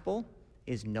gospel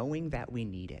is knowing that we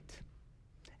need it.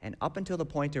 And up until the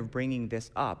point of bringing this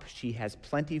up, she has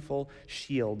plentiful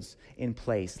shields in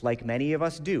place, like many of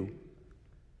us do.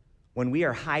 When we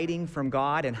are hiding from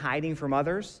God and hiding from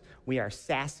others, we are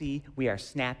sassy, we are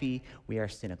snappy, we are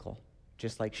cynical,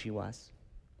 just like she was.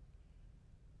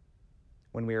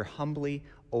 When we are humbly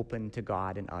open to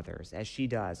God and others, as she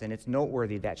does, and it's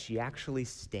noteworthy that she actually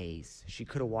stays. She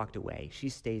could have walked away. She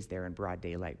stays there in broad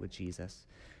daylight with Jesus.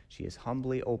 She is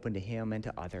humbly open to him and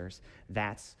to others.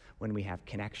 That's when we have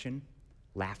connection,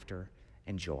 laughter,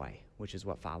 and joy, which is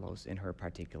what follows in her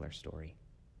particular story.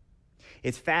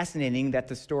 It's fascinating that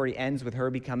the story ends with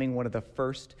her becoming one of the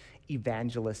first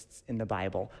evangelists in the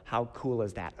Bible. How cool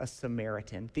is that? A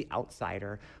Samaritan, the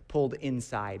outsider, pulled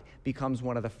inside, becomes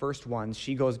one of the first ones.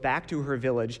 She goes back to her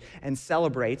village and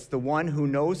celebrates the one who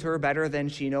knows her better than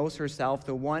she knows herself,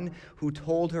 the one who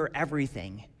told her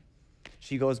everything.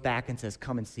 She goes back and says,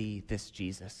 come and see this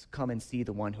Jesus. Come and see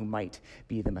the one who might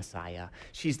be the Messiah.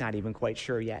 She's not even quite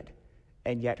sure yet,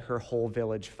 and yet her whole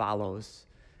village follows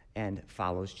and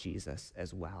follows Jesus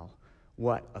as well.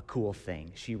 What a cool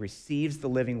thing. She receives the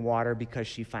living water because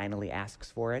she finally asks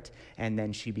for it, and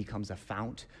then she becomes a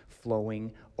fount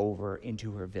flowing over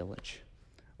into her village.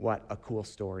 What a cool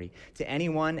story. To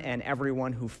anyone and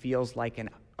everyone who feels like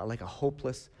a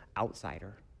hopeless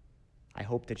outsider, I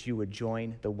hope that you would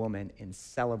join the woman in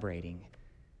celebrating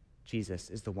Jesus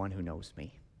is the one who knows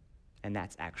me. And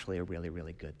that's actually a really,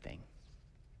 really good thing.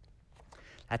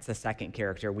 That's the second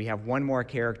character. We have one more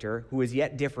character who is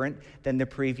yet different than the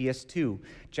previous two.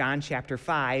 John chapter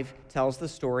 5 tells the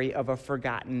story of a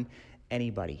forgotten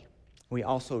anybody. We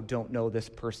also don't know this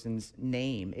person's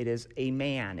name. It is a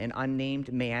man, an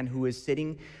unnamed man who is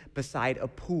sitting beside a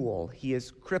pool. He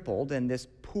is crippled, and this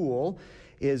pool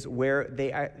is where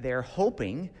they're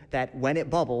hoping that when it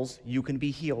bubbles, you can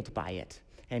be healed by it.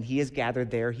 And he is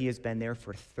gathered there. He has been there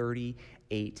for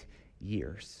 38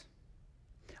 years.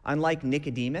 Unlike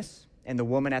Nicodemus and the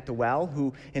woman at the well,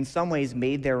 who in some ways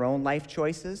made their own life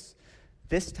choices,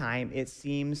 this time it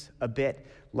seems a bit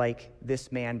like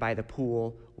this man by the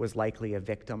pool was likely a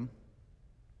victim.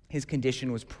 His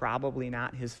condition was probably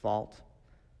not his fault.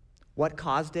 What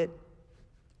caused it?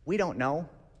 We don't know.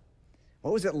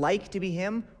 What was it like to be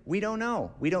him? We don't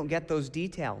know. We don't get those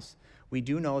details. We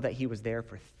do know that he was there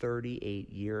for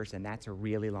 38 years, and that's a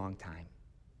really long time.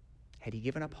 Had he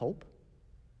given up hope?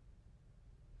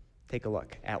 Take a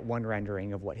look at one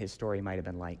rendering of what his story might have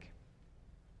been like.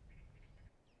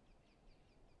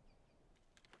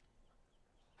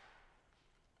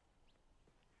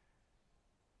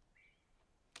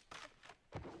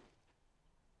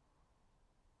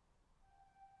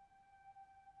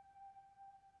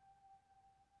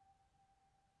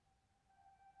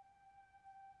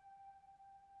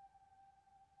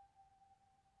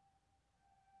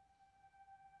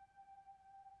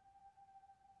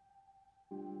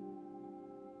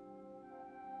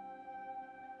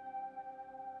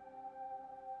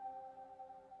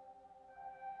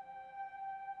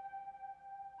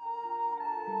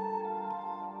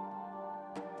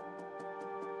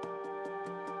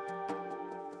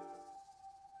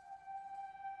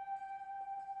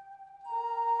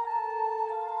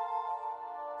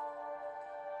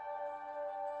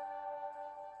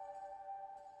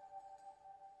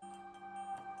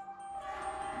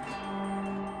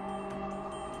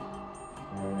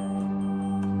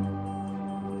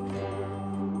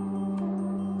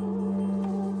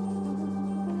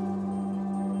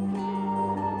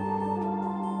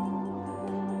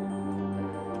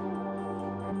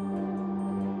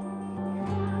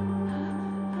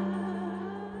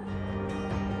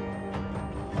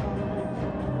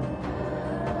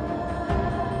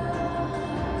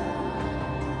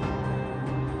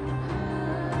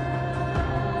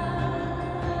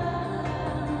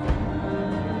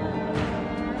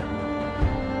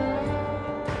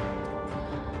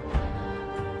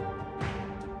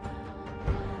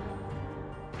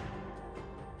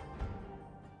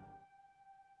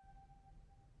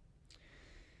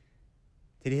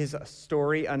 Did his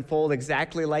story unfold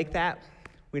exactly like that?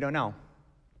 We don't know.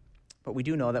 But we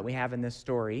do know that we have in this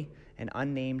story an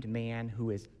unnamed man who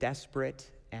is desperate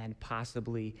and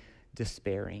possibly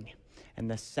despairing. And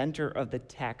the center of the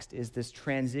text is this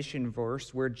transition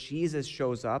verse where Jesus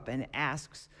shows up and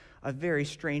asks a very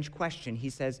strange question. He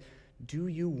says, "Do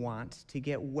you want to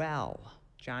get well?"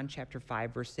 John chapter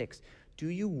 5, verse 6. Do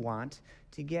you want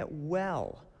to get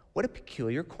well? What a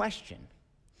peculiar question.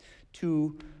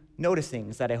 Two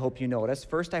noticings that I hope you notice.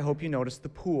 First, I hope you notice the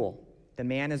pool. The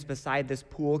man is beside this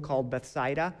pool called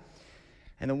Bethsaida.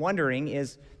 And the wondering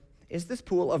is this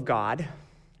pool of God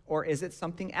or is it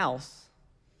something else?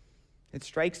 It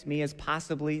strikes me as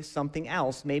possibly something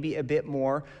else, maybe a bit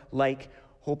more like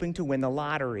hoping to win the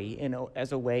lottery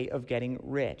as a way of getting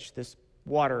rich. This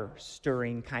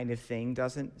water-stirring kind of thing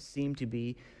doesn't seem to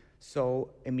be so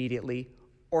immediately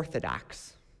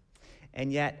orthodox.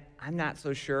 And yet, I'm not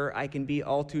so sure I can be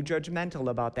all too judgmental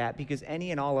about that, because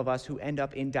any and all of us who end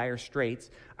up in dire straits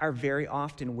are very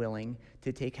often willing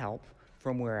to take help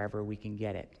from wherever we can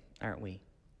get it, aren't we?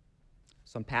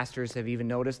 Some pastors have even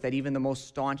noticed that even the most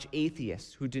staunch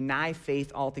atheists who deny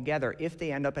faith altogether, if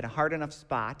they end up at a hard enough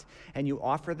spot and you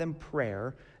offer them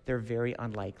prayer, they're very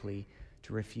unlikely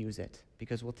to refuse it,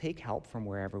 because we'll take help from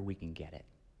wherever we can get it.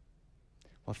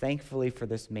 Well, thankfully for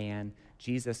this man,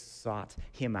 Jesus sought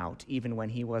him out, even when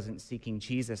he wasn't seeking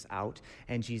Jesus out,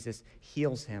 and Jesus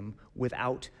heals him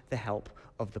without the help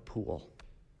of the pool,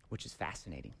 which is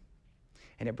fascinating.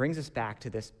 And it brings us back to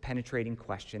this penetrating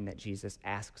question that Jesus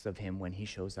asks of him when he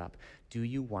shows up. Do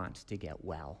you want to get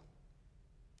well?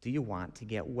 Do you want to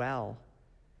get well?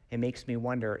 It makes me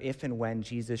wonder if and when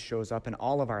Jesus shows up in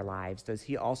all of our lives, does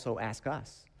he also ask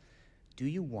us, do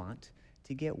you want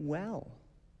to get well?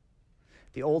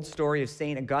 The old story of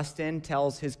St. Augustine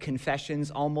tells his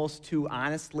confessions almost too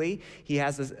honestly. He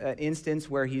has an instance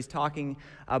where he's talking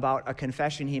about a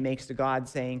confession he makes to God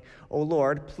saying, "Oh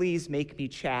Lord, please make me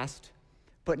chaste,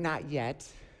 but not yet."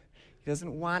 He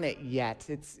doesn't want it yet.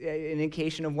 It's an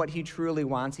indication of what he truly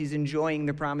wants. He's enjoying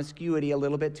the promiscuity a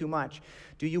little bit too much.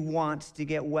 Do you want to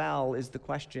get well is the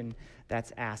question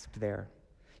that's asked there.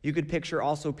 You could picture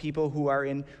also people who are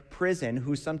in prison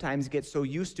who sometimes get so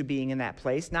used to being in that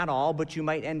place. Not all, but you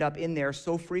might end up in there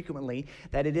so frequently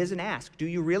that it is an ask. Do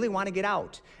you really want to get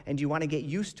out? And do you want to get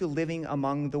used to living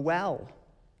among the well?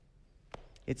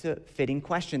 It's a fitting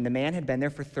question. The man had been there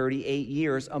for 38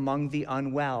 years among the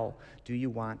unwell. Do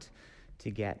you want to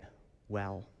get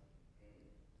well?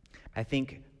 I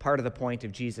think part of the point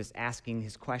of Jesus asking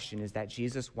his question is that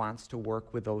Jesus wants to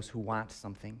work with those who want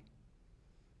something.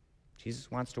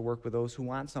 Jesus wants to work with those who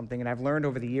want something. And I've learned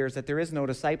over the years that there is no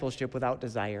discipleship without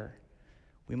desire.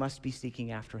 We must be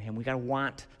seeking after him. We got to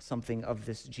want something of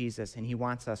this Jesus, and he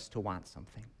wants us to want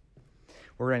something.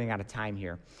 We're running out of time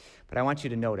here. But I want you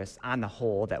to notice, on the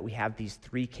whole, that we have these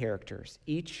three characters,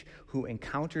 each who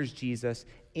encounters Jesus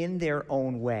in their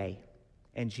own way.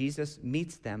 And Jesus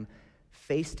meets them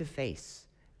face to face,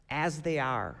 as they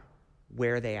are,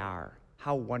 where they are.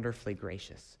 How wonderfully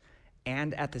gracious.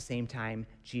 And at the same time,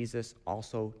 Jesus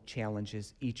also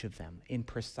challenges each of them in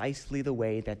precisely the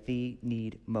way that they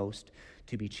need most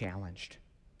to be challenged.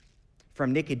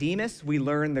 From Nicodemus, we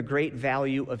learn the great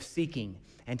value of seeking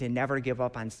and to never give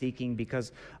up on seeking,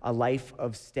 because a life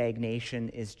of stagnation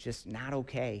is just not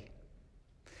okay.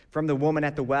 From the woman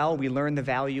at the well, we learn the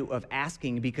value of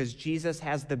asking, because Jesus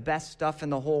has the best stuff in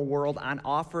the whole world on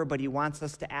offer, but he wants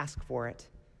us to ask for it.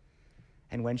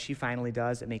 And when she finally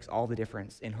does, it makes all the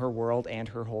difference in her world and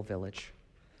her whole village.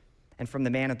 And from the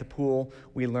man at the pool,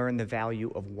 we learn the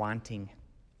value of wanting,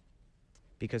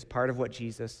 because part of what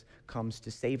Jesus comes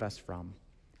to save us from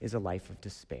is a life of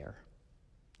despair.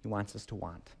 He wants us to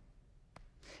want.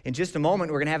 In just a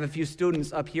moment, we're going to have a few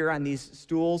students up here on these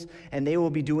stools, and they will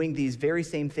be doing these very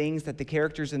same things that the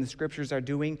characters in the scriptures are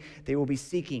doing. They will be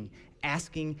seeking,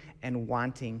 asking, and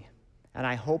wanting. And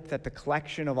I hope that the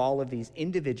collection of all of these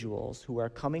individuals who are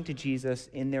coming to Jesus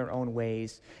in their own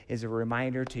ways is a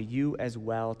reminder to you as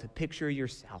well to picture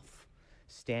yourself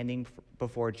standing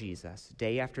before Jesus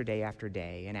day after day after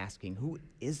day and asking, who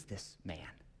is this man?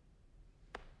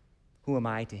 Who am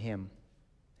I to him,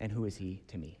 and who is he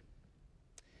to me?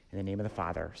 In the name of the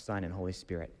Father, Son, and Holy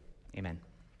Spirit, amen.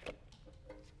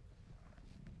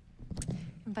 I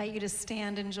invite you to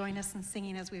stand and join us in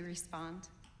singing as we respond.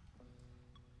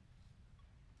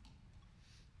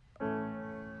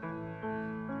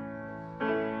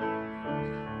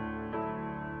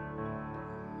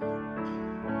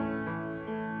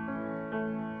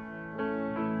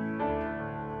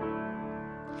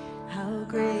 How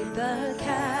great the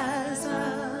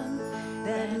chasm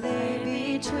that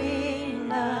lay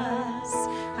between us,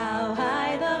 how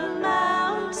high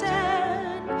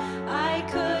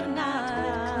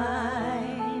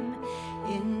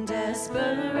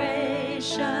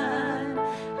desperation,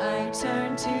 I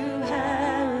turned to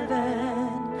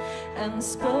heaven and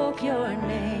spoke your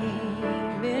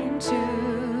name into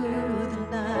the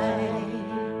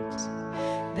night.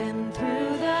 Then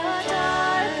through the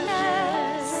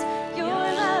darkness, your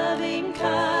loving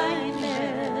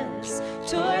kindness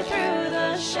tore through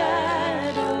the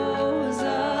shadows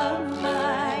of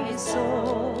my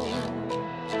soul.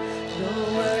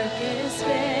 The work is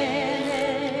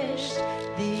finished,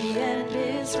 the end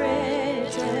is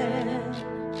written.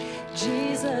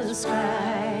 Jesus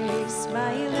Christ,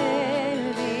 my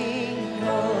living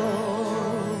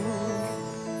hope.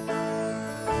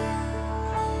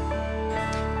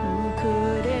 Who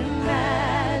could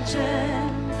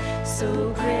imagine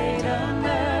so great a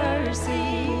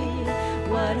mercy?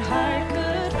 What heart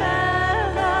could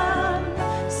fathom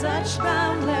such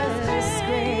boundless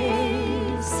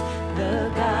grace? The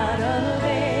God of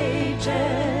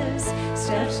ages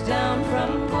steps down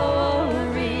from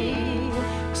glory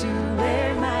to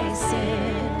wear my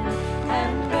sin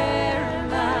and bear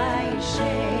my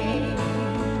shame.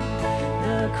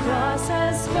 The cross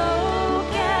has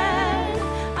spoken,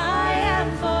 I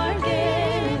am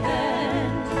forgiven.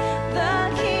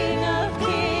 The King of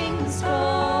Kings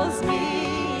calls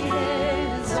me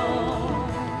his own.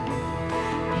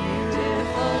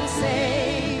 Beautiful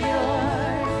Savior,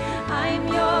 I'm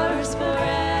yours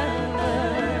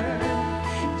forever.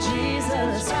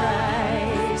 Jesus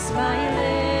Christ, my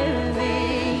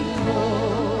living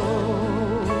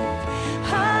hope.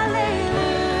 Hallelujah,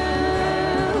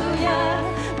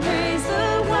 praise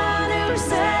the one who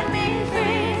set me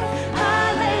free.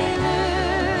 Hallelujah,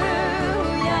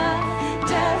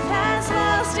 death has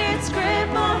lost its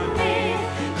grip on me.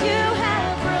 You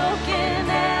have broken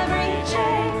every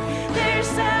chain. There's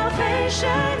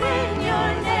salvation in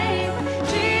your name,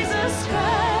 Jesus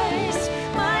Christ,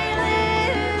 my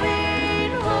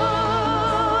living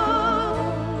hope.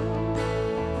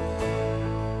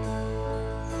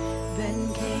 Then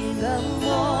came the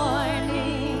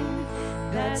morning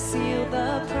that sealed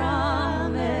the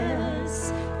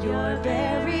promise. Your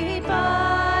buried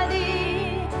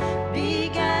body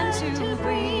began to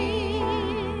breathe.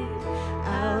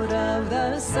 Out of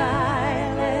the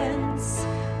silence,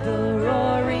 the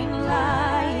roaring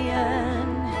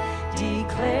lion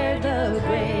declared the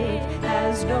grave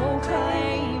has no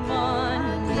claim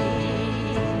on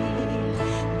me.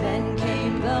 Then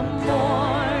came the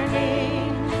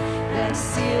morning that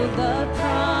sealed the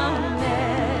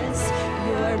promise.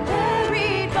 Your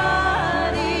buried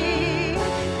body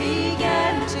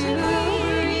began to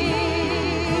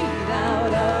breathe.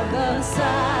 Out of the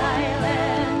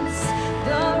silence,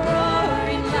 the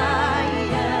roaring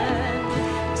lion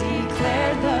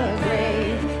declared the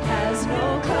grave has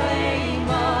no claim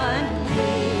on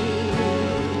me.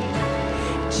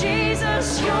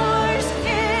 Jesus, yours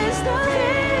is the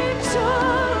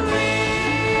victory.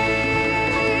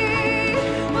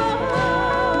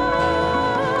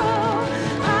 Oh,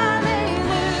 hallelujah,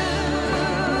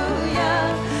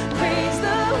 praise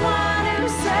the one who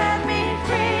set me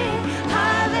free.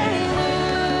 Hallelujah,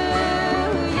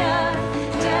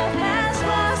 death has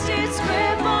lost its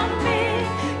grip on me.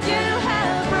 You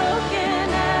have broken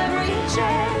every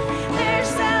chain. There's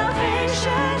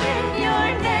salvation in your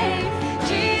name,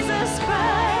 Jesus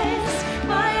Christ,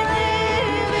 my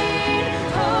living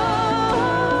hope.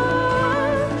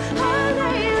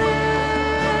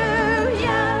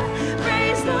 Hallelujah,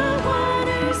 praise the one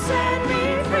who set me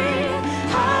free.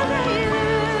 Hallelujah,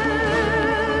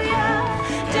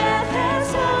 death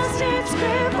has lost its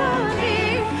grip on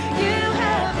me. You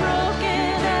have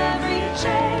broken every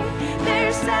chain.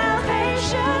 There's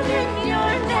salvation in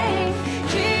your name,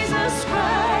 Jesus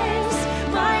Christ,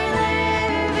 my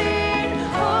living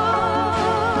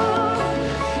hope.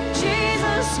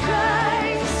 Jesus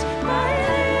Christ, my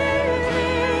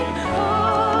living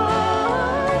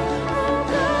hope. Oh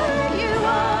God, you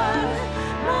are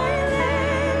my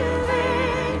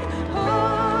living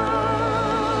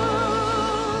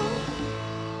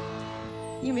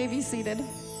hope. You may be seated.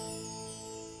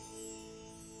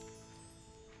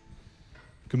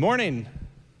 Good morning.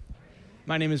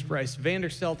 My name is Bryce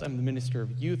Vanderstelt. I'm the Minister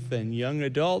of Youth and Young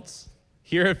Adults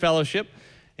here at Fellowship,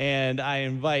 and I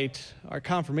invite our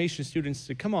confirmation students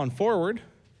to come on forward.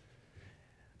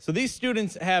 So these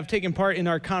students have taken part in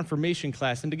our confirmation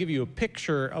class, and to give you a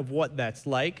picture of what that's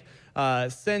like,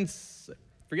 since,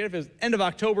 forget if it was end of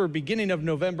October, beginning of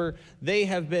November, they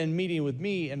have been meeting with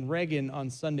me and Reagan on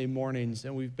Sunday mornings,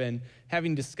 and we've been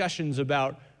having discussions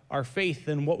about our faith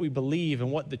and what we believe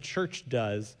and what the church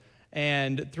does.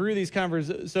 And through these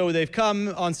conversations, so they've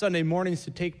come on Sunday mornings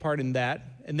to take part in that.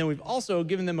 And then we've also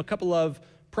given them a couple of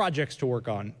projects to work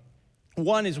on.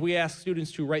 One is we ask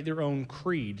students to write their own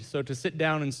creed. So to sit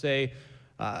down and say,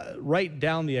 write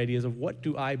down the ideas of what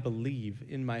do I believe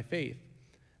in my faith.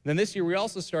 Then this year we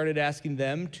also started asking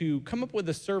them to come up with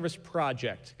a service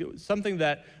project, something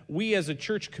that we as a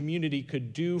church community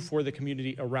could do for the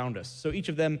community around us. So each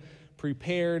of them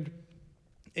prepared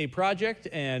a project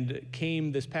and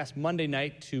came this past Monday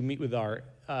night to meet with our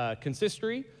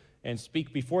consistory and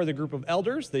speak before the group of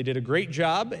elders. They did a great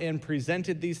job and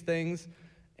presented these things,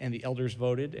 and the elders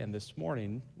voted, and this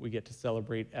morning we get to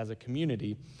celebrate as a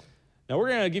community. Now we're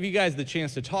going to give you guys the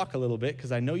chance to talk a little bit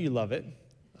because I know you love it,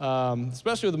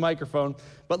 especially with the microphone.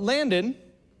 But Landon,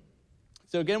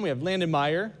 so again we have Landon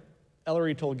Meyer,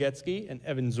 Ellery Tolgetsky, and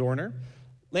Evan Zorner.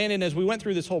 Landon, as we went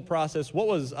through this whole process, what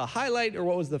was a highlight or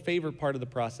what was the favorite part of the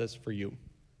process for you?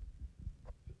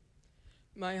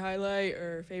 My highlight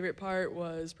or favorite part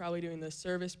was probably doing the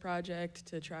service project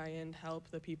to try and help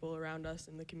the people around us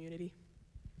in the community.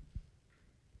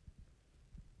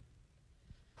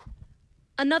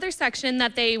 Another section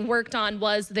that they worked on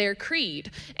was their creed.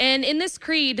 And in this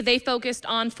creed, they focused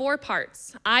on 4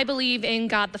 parts. I believe in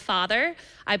God the Father.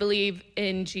 I believe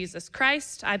in Jesus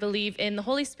Christ. I believe in the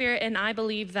Holy Spirit. And I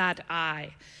believe that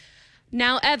I.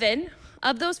 Now, Evan,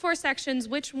 of those 4 sections,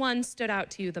 which one stood out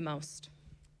to you the most?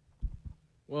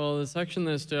 Well, the section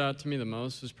that stood out to me the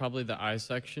most was probably the I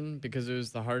section because it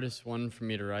was the hardest one for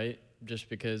me to write just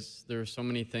because there were so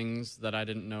many things that I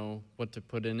didn't know what to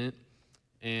put in it.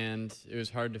 And it was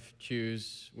hard to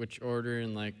choose which order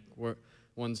and like what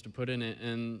ones to put in it.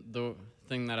 And the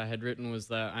thing that I had written was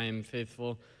that I am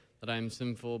faithful, that I am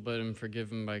sinful, but am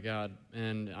forgiven by God,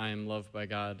 and I am loved by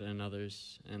God and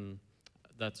others. And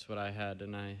that's what I had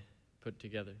and I put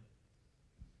together.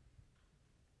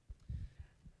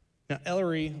 Now,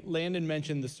 Ellery, Landon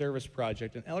mentioned the service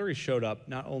project, and Ellery showed up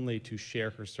not only to share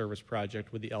her service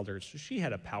project with the elders, she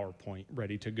had a PowerPoint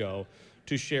ready to go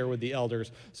to share with the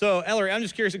elders. So, Ellery, I'm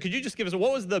just curious, could you just give us,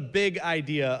 what was the big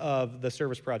idea of the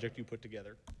service project you put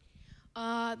together?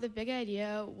 The big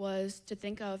idea was to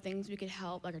think of things we could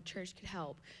help, like our church could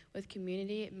help with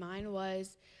community. Mine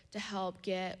was to help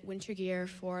get winter gear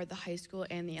for the high school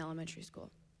and the elementary school.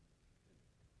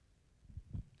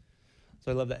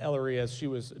 So I love that Ellery, as she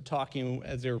was talking,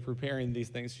 as they were preparing these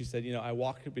things, she said, you know, I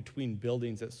walk between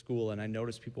buildings at school and I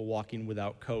notice people walking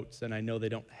without coats and I know they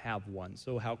don't have one.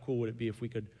 So how cool would it be if we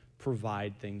could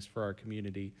provide things for our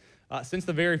community? Since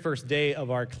the very first day of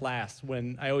our class,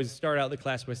 when I always start out the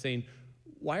class by saying,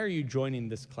 why are you joining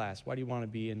this class? Why do you want to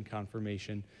be in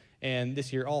confirmation? And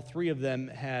this year, all 3 of them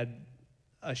had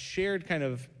a shared kind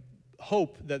of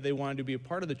hope that they wanted to be a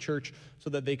part of the church so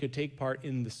that they could take part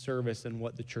in the service and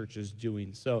what the church is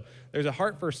doing. So there's a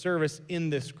heart for service in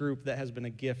this group that has been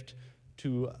a gift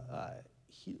to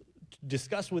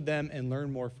discuss with them and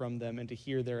learn more from them and to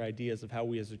hear their ideas of how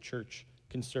we as a church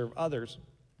can serve others.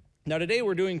 Now today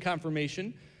we're doing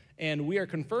confirmation, and we are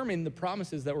confirming the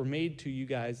promises that were made to you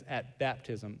guys at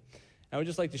baptism. I would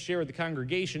just like to share with the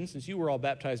congregation, since you were all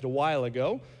baptized a while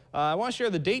ago, I want to share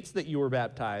the dates that you were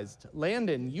baptized.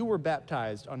 Landon, you were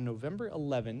baptized on November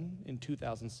 11 in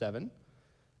 2007.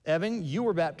 Evan, you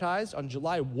were baptized on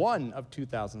July 1 of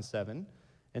 2007.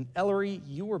 And Ellery,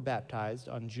 you were baptized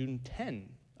on June 10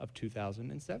 of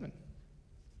 2007.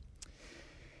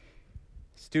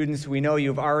 Students, we know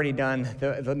you've already done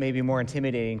the maybe more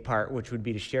intimidating part, which would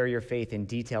be to share your faith in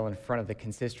detail in front of the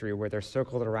consistory where they're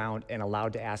circled around and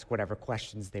allowed to ask whatever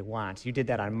questions they want. You did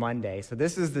that on Monday. So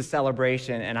this is the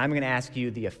celebration, and I'm going to ask you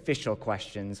the official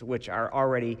questions, which are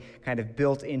already kind of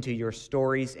built into your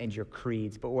stories and your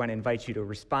creeds, but we want to invite you to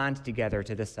respond together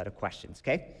to this set of questions,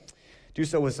 okay? Do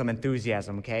so with some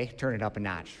enthusiasm, okay? Turn it up a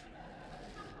notch.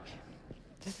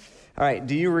 All right,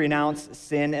 do you renounce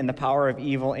sin and the power of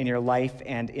evil in your life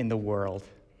and in the world?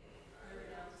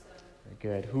 Very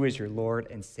good. Who is your Lord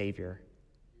and Savior?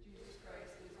 Jesus Christ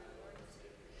is my Lord and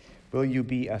Savior. Will you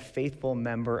be a faithful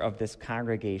member of this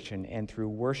congregation and through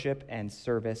worship and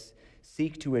service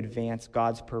seek to advance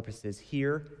God's purposes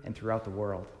here and throughout the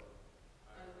world?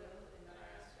 I will, and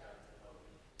I ask God to help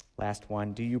me. Last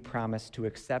one, do you promise to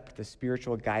accept the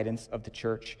spiritual guidance of the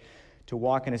church, to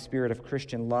walk in a spirit of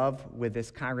Christian love with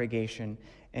this congregation,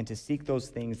 and to seek those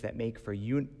things that make for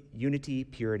unity,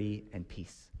 purity, and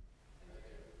peace?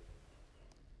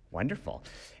 Wonderful.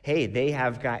 Hey, they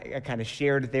have kind of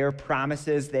shared their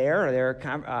promises there, or their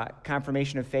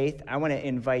confirmation of faith. I want to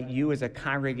invite you as a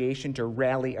congregation to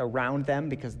rally around them,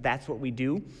 because that's what we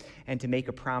do, and to make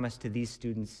a promise to these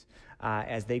students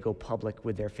as they go public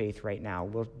with their faith right now.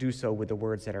 We'll do so with the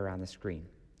words that are on the screen.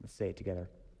 Let's say it together.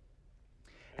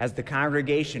 As the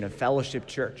congregation of Fellowship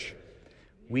Church,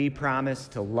 we promise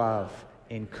to love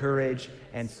encourage,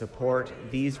 and support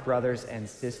these brothers and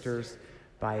sisters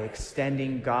by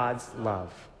extending God's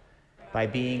love, by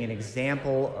being an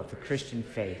example of the Christian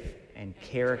faith and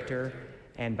character,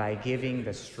 and by giving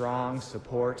the strong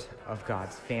support of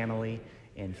God's family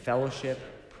in fellowship,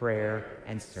 prayer,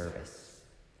 and service.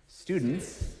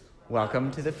 Students,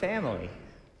 welcome to the family.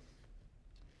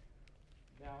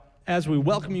 As we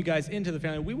welcome you guys into the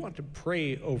family, we want to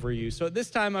pray over you. So at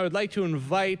this time, I would like to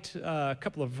invite a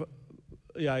couple of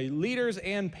leaders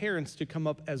and parents to come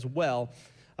up as well.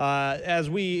 As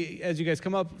you guys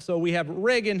come up, so we have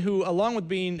Reagan, who, along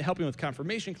with helping with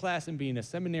confirmation class and being a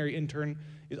seminary intern,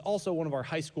 is also one of our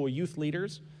high school youth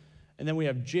leaders. And then we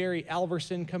have Jerry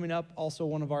Alverson coming up, also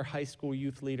one of our high school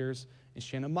youth leaders, and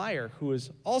Shanna Meyer, who is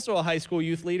also a high school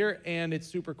youth leader, and it's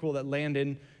super cool that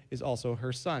Landon is also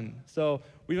her son. So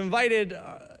we've invited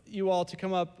you all to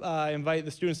come up, invite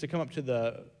the students to come up to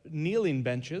the kneeling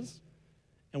benches,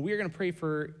 and we are going to pray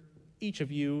for each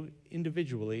of you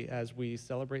individually as we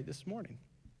celebrate this morning.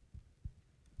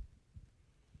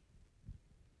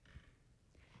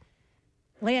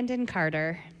 Landon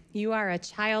Carter, you are a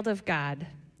child of God,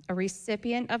 a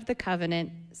recipient of the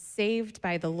covenant, saved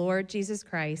by the Lord Jesus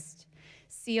Christ,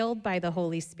 sealed by the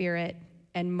Holy Spirit,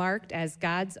 and marked as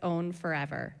God's own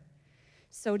forever.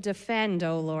 So defend,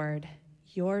 O Lord,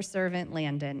 your servant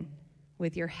Landon,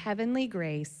 with your heavenly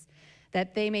grace,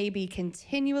 that they may be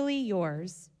continually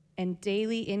yours and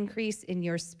daily increase in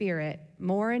your spirit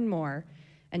more and more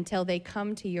until they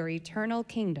come to your eternal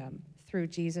kingdom through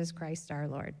Jesus Christ our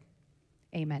Lord.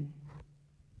 Amen.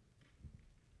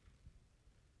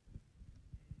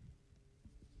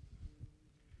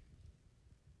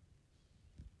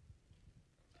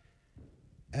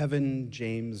 Evan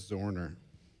James Zorner,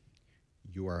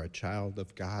 you are a child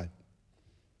of God,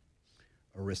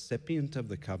 a recipient of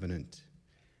the covenant,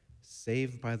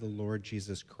 saved by the Lord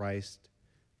Jesus Christ,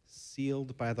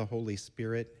 sealed by the Holy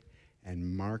Spirit,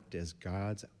 and marked as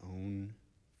God's own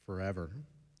forever.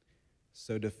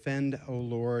 So defend, O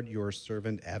Lord, your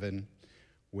servant Evan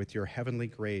with your heavenly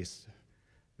grace,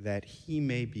 that he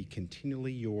may be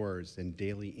continually yours and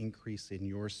daily increase in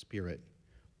your spirit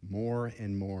more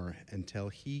and more until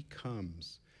he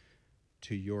comes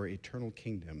to your eternal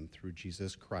kingdom through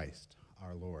Jesus Christ,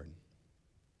 our Lord.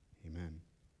 Amen.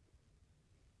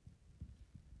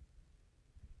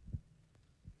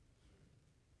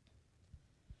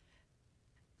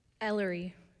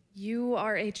 Ellery, you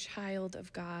are a child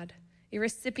of God, a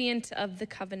recipient of the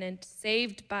covenant,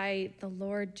 saved by the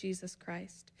Lord Jesus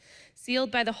Christ,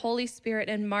 sealed by the Holy Spirit,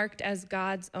 and marked as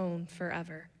God's own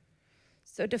forever.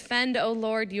 So defend, O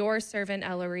Lord, your servant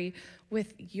Ellery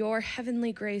with your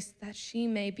heavenly grace, that she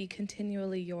may be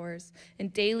continually yours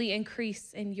and daily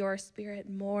increase in your spirit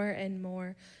more and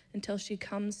more until she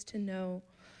comes to know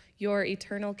your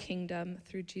eternal kingdom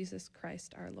through Jesus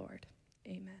Christ our Lord.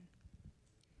 Amen.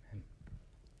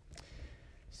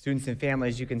 Students and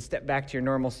families, you can step back to your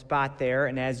normal spot there,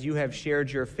 and as you have shared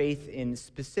your faith in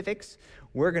specifics,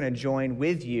 we're going to join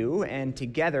with you and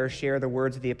together share the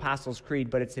words of the Apostles' Creed,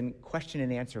 but it's in question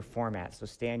and answer format, so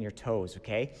stay on your toes,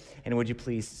 okay? And would you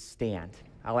please stand?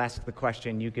 I'll ask the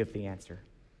question, you give the answer.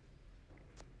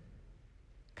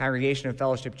 Congregation of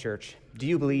Fellowship Church, do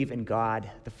you believe in God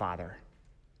the Father?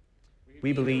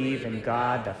 We believe in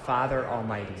God the Father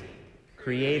Almighty,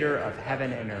 creator of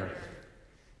heaven and earth.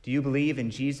 Do you believe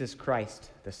in Jesus Christ,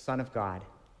 the Son of God?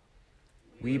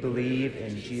 We believe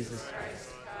in Jesus Christ,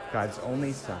 God's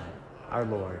only Son, our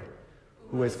Lord,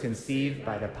 who was conceived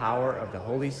by the power of the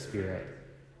Holy Spirit,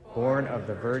 born of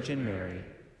the Virgin Mary,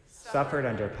 suffered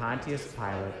under Pontius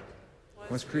Pilate,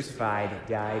 was crucified,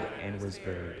 died, and was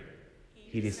buried.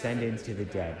 He descended to the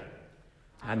dead.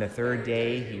 On the third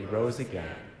day he rose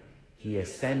again. He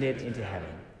ascended into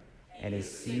heaven and is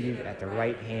seated at the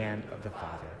right hand of the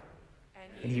Father.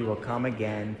 And he will come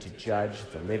again to judge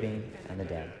the living and the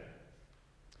dead.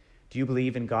 Do you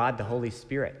believe in God, the Holy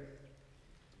Spirit?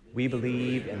 We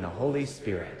believe in the Holy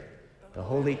Spirit, the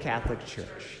Holy Catholic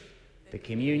Church, the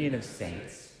communion of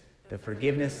saints, the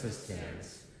forgiveness of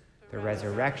sins, the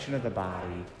resurrection of the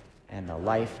body, and the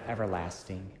life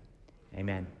everlasting.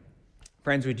 Amen.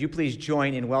 Friends, would you please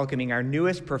join in welcoming our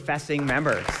newest professing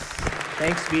members?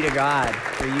 Thanks be to God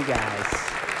for you guys.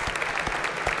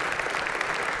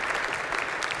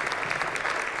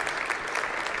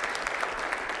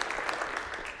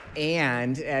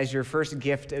 And as your first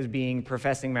gift as being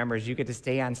professing members, you get to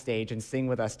stay on stage and sing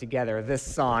with us together this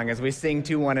song as we sing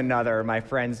to one another, My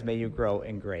Friends, May You Grow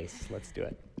in Grace. Let's do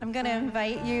it. I'm going to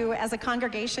invite you as a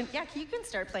congregation. Yeah, you can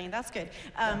start playing. That's good.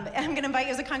 I'm going to invite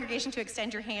you as a congregation to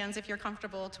extend your hands if you're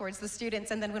comfortable towards the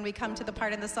students. And then when we come to the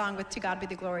part in the song with To God Be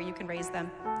the Glory, you can raise them.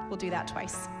 We'll do that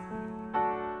twice.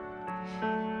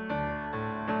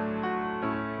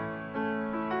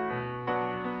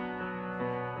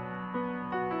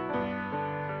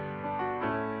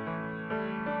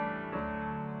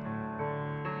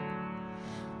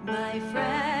 My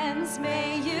friends,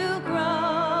 may you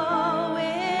grow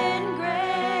in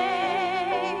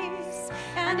grace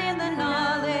and in the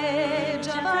knowledge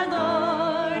of our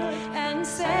Lord and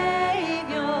Savior.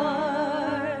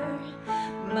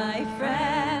 My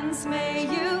friends, may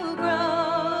you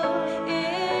grow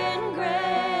in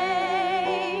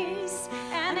grace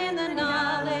and in the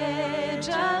knowledge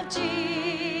of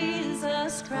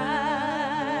Jesus Christ.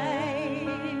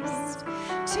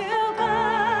 To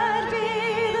God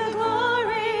be the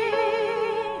glory,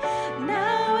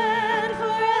 now and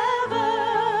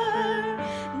forever,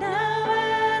 now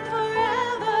and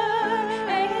forever,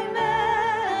 amen.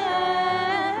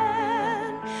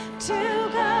 To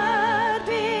God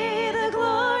be the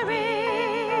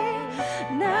glory,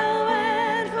 now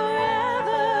and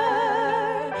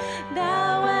forever,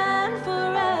 now and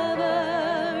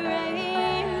forever,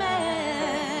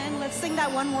 amen. Let's sing that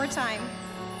one more time.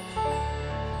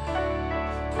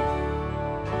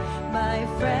 My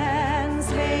friends,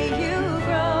 may you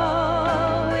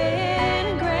grow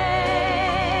in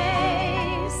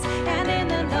grace and in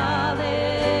the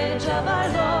knowledge of our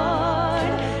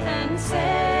Lord and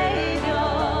Savior.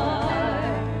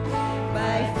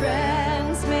 My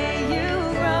friends, may you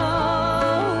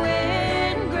grow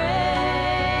in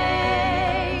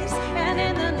grace and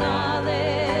in the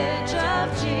knowledge of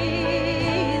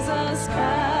Jesus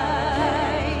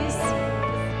Christ.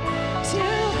 To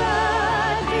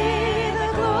God be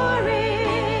the glory,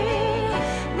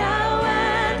 now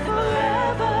and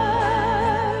forever,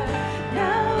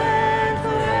 now and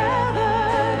forever,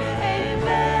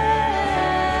 amen.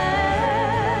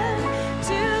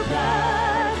 To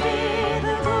God be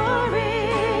the glory,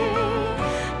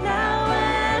 now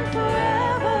and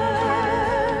forever,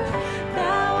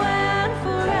 now and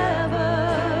forever,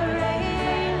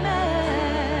 amen.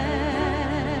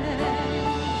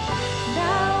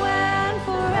 Now and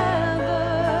forever,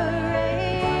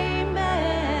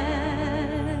 amen.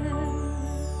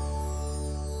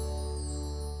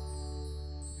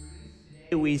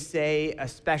 We say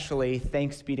especially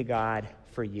thanks be to God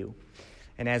for you.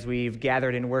 And as we've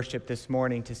gathered in worship this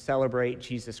morning to celebrate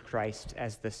Jesus Christ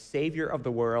as the Savior of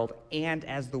the world and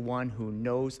as the one who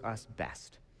knows us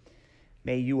best,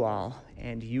 may you all,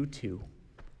 and you too,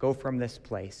 go from this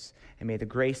place, and may the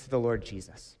grace of the Lord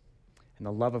Jesus and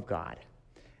the love of God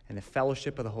and the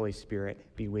fellowship of the Holy Spirit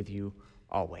be with you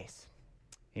always.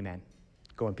 Amen.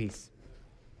 Go in peace.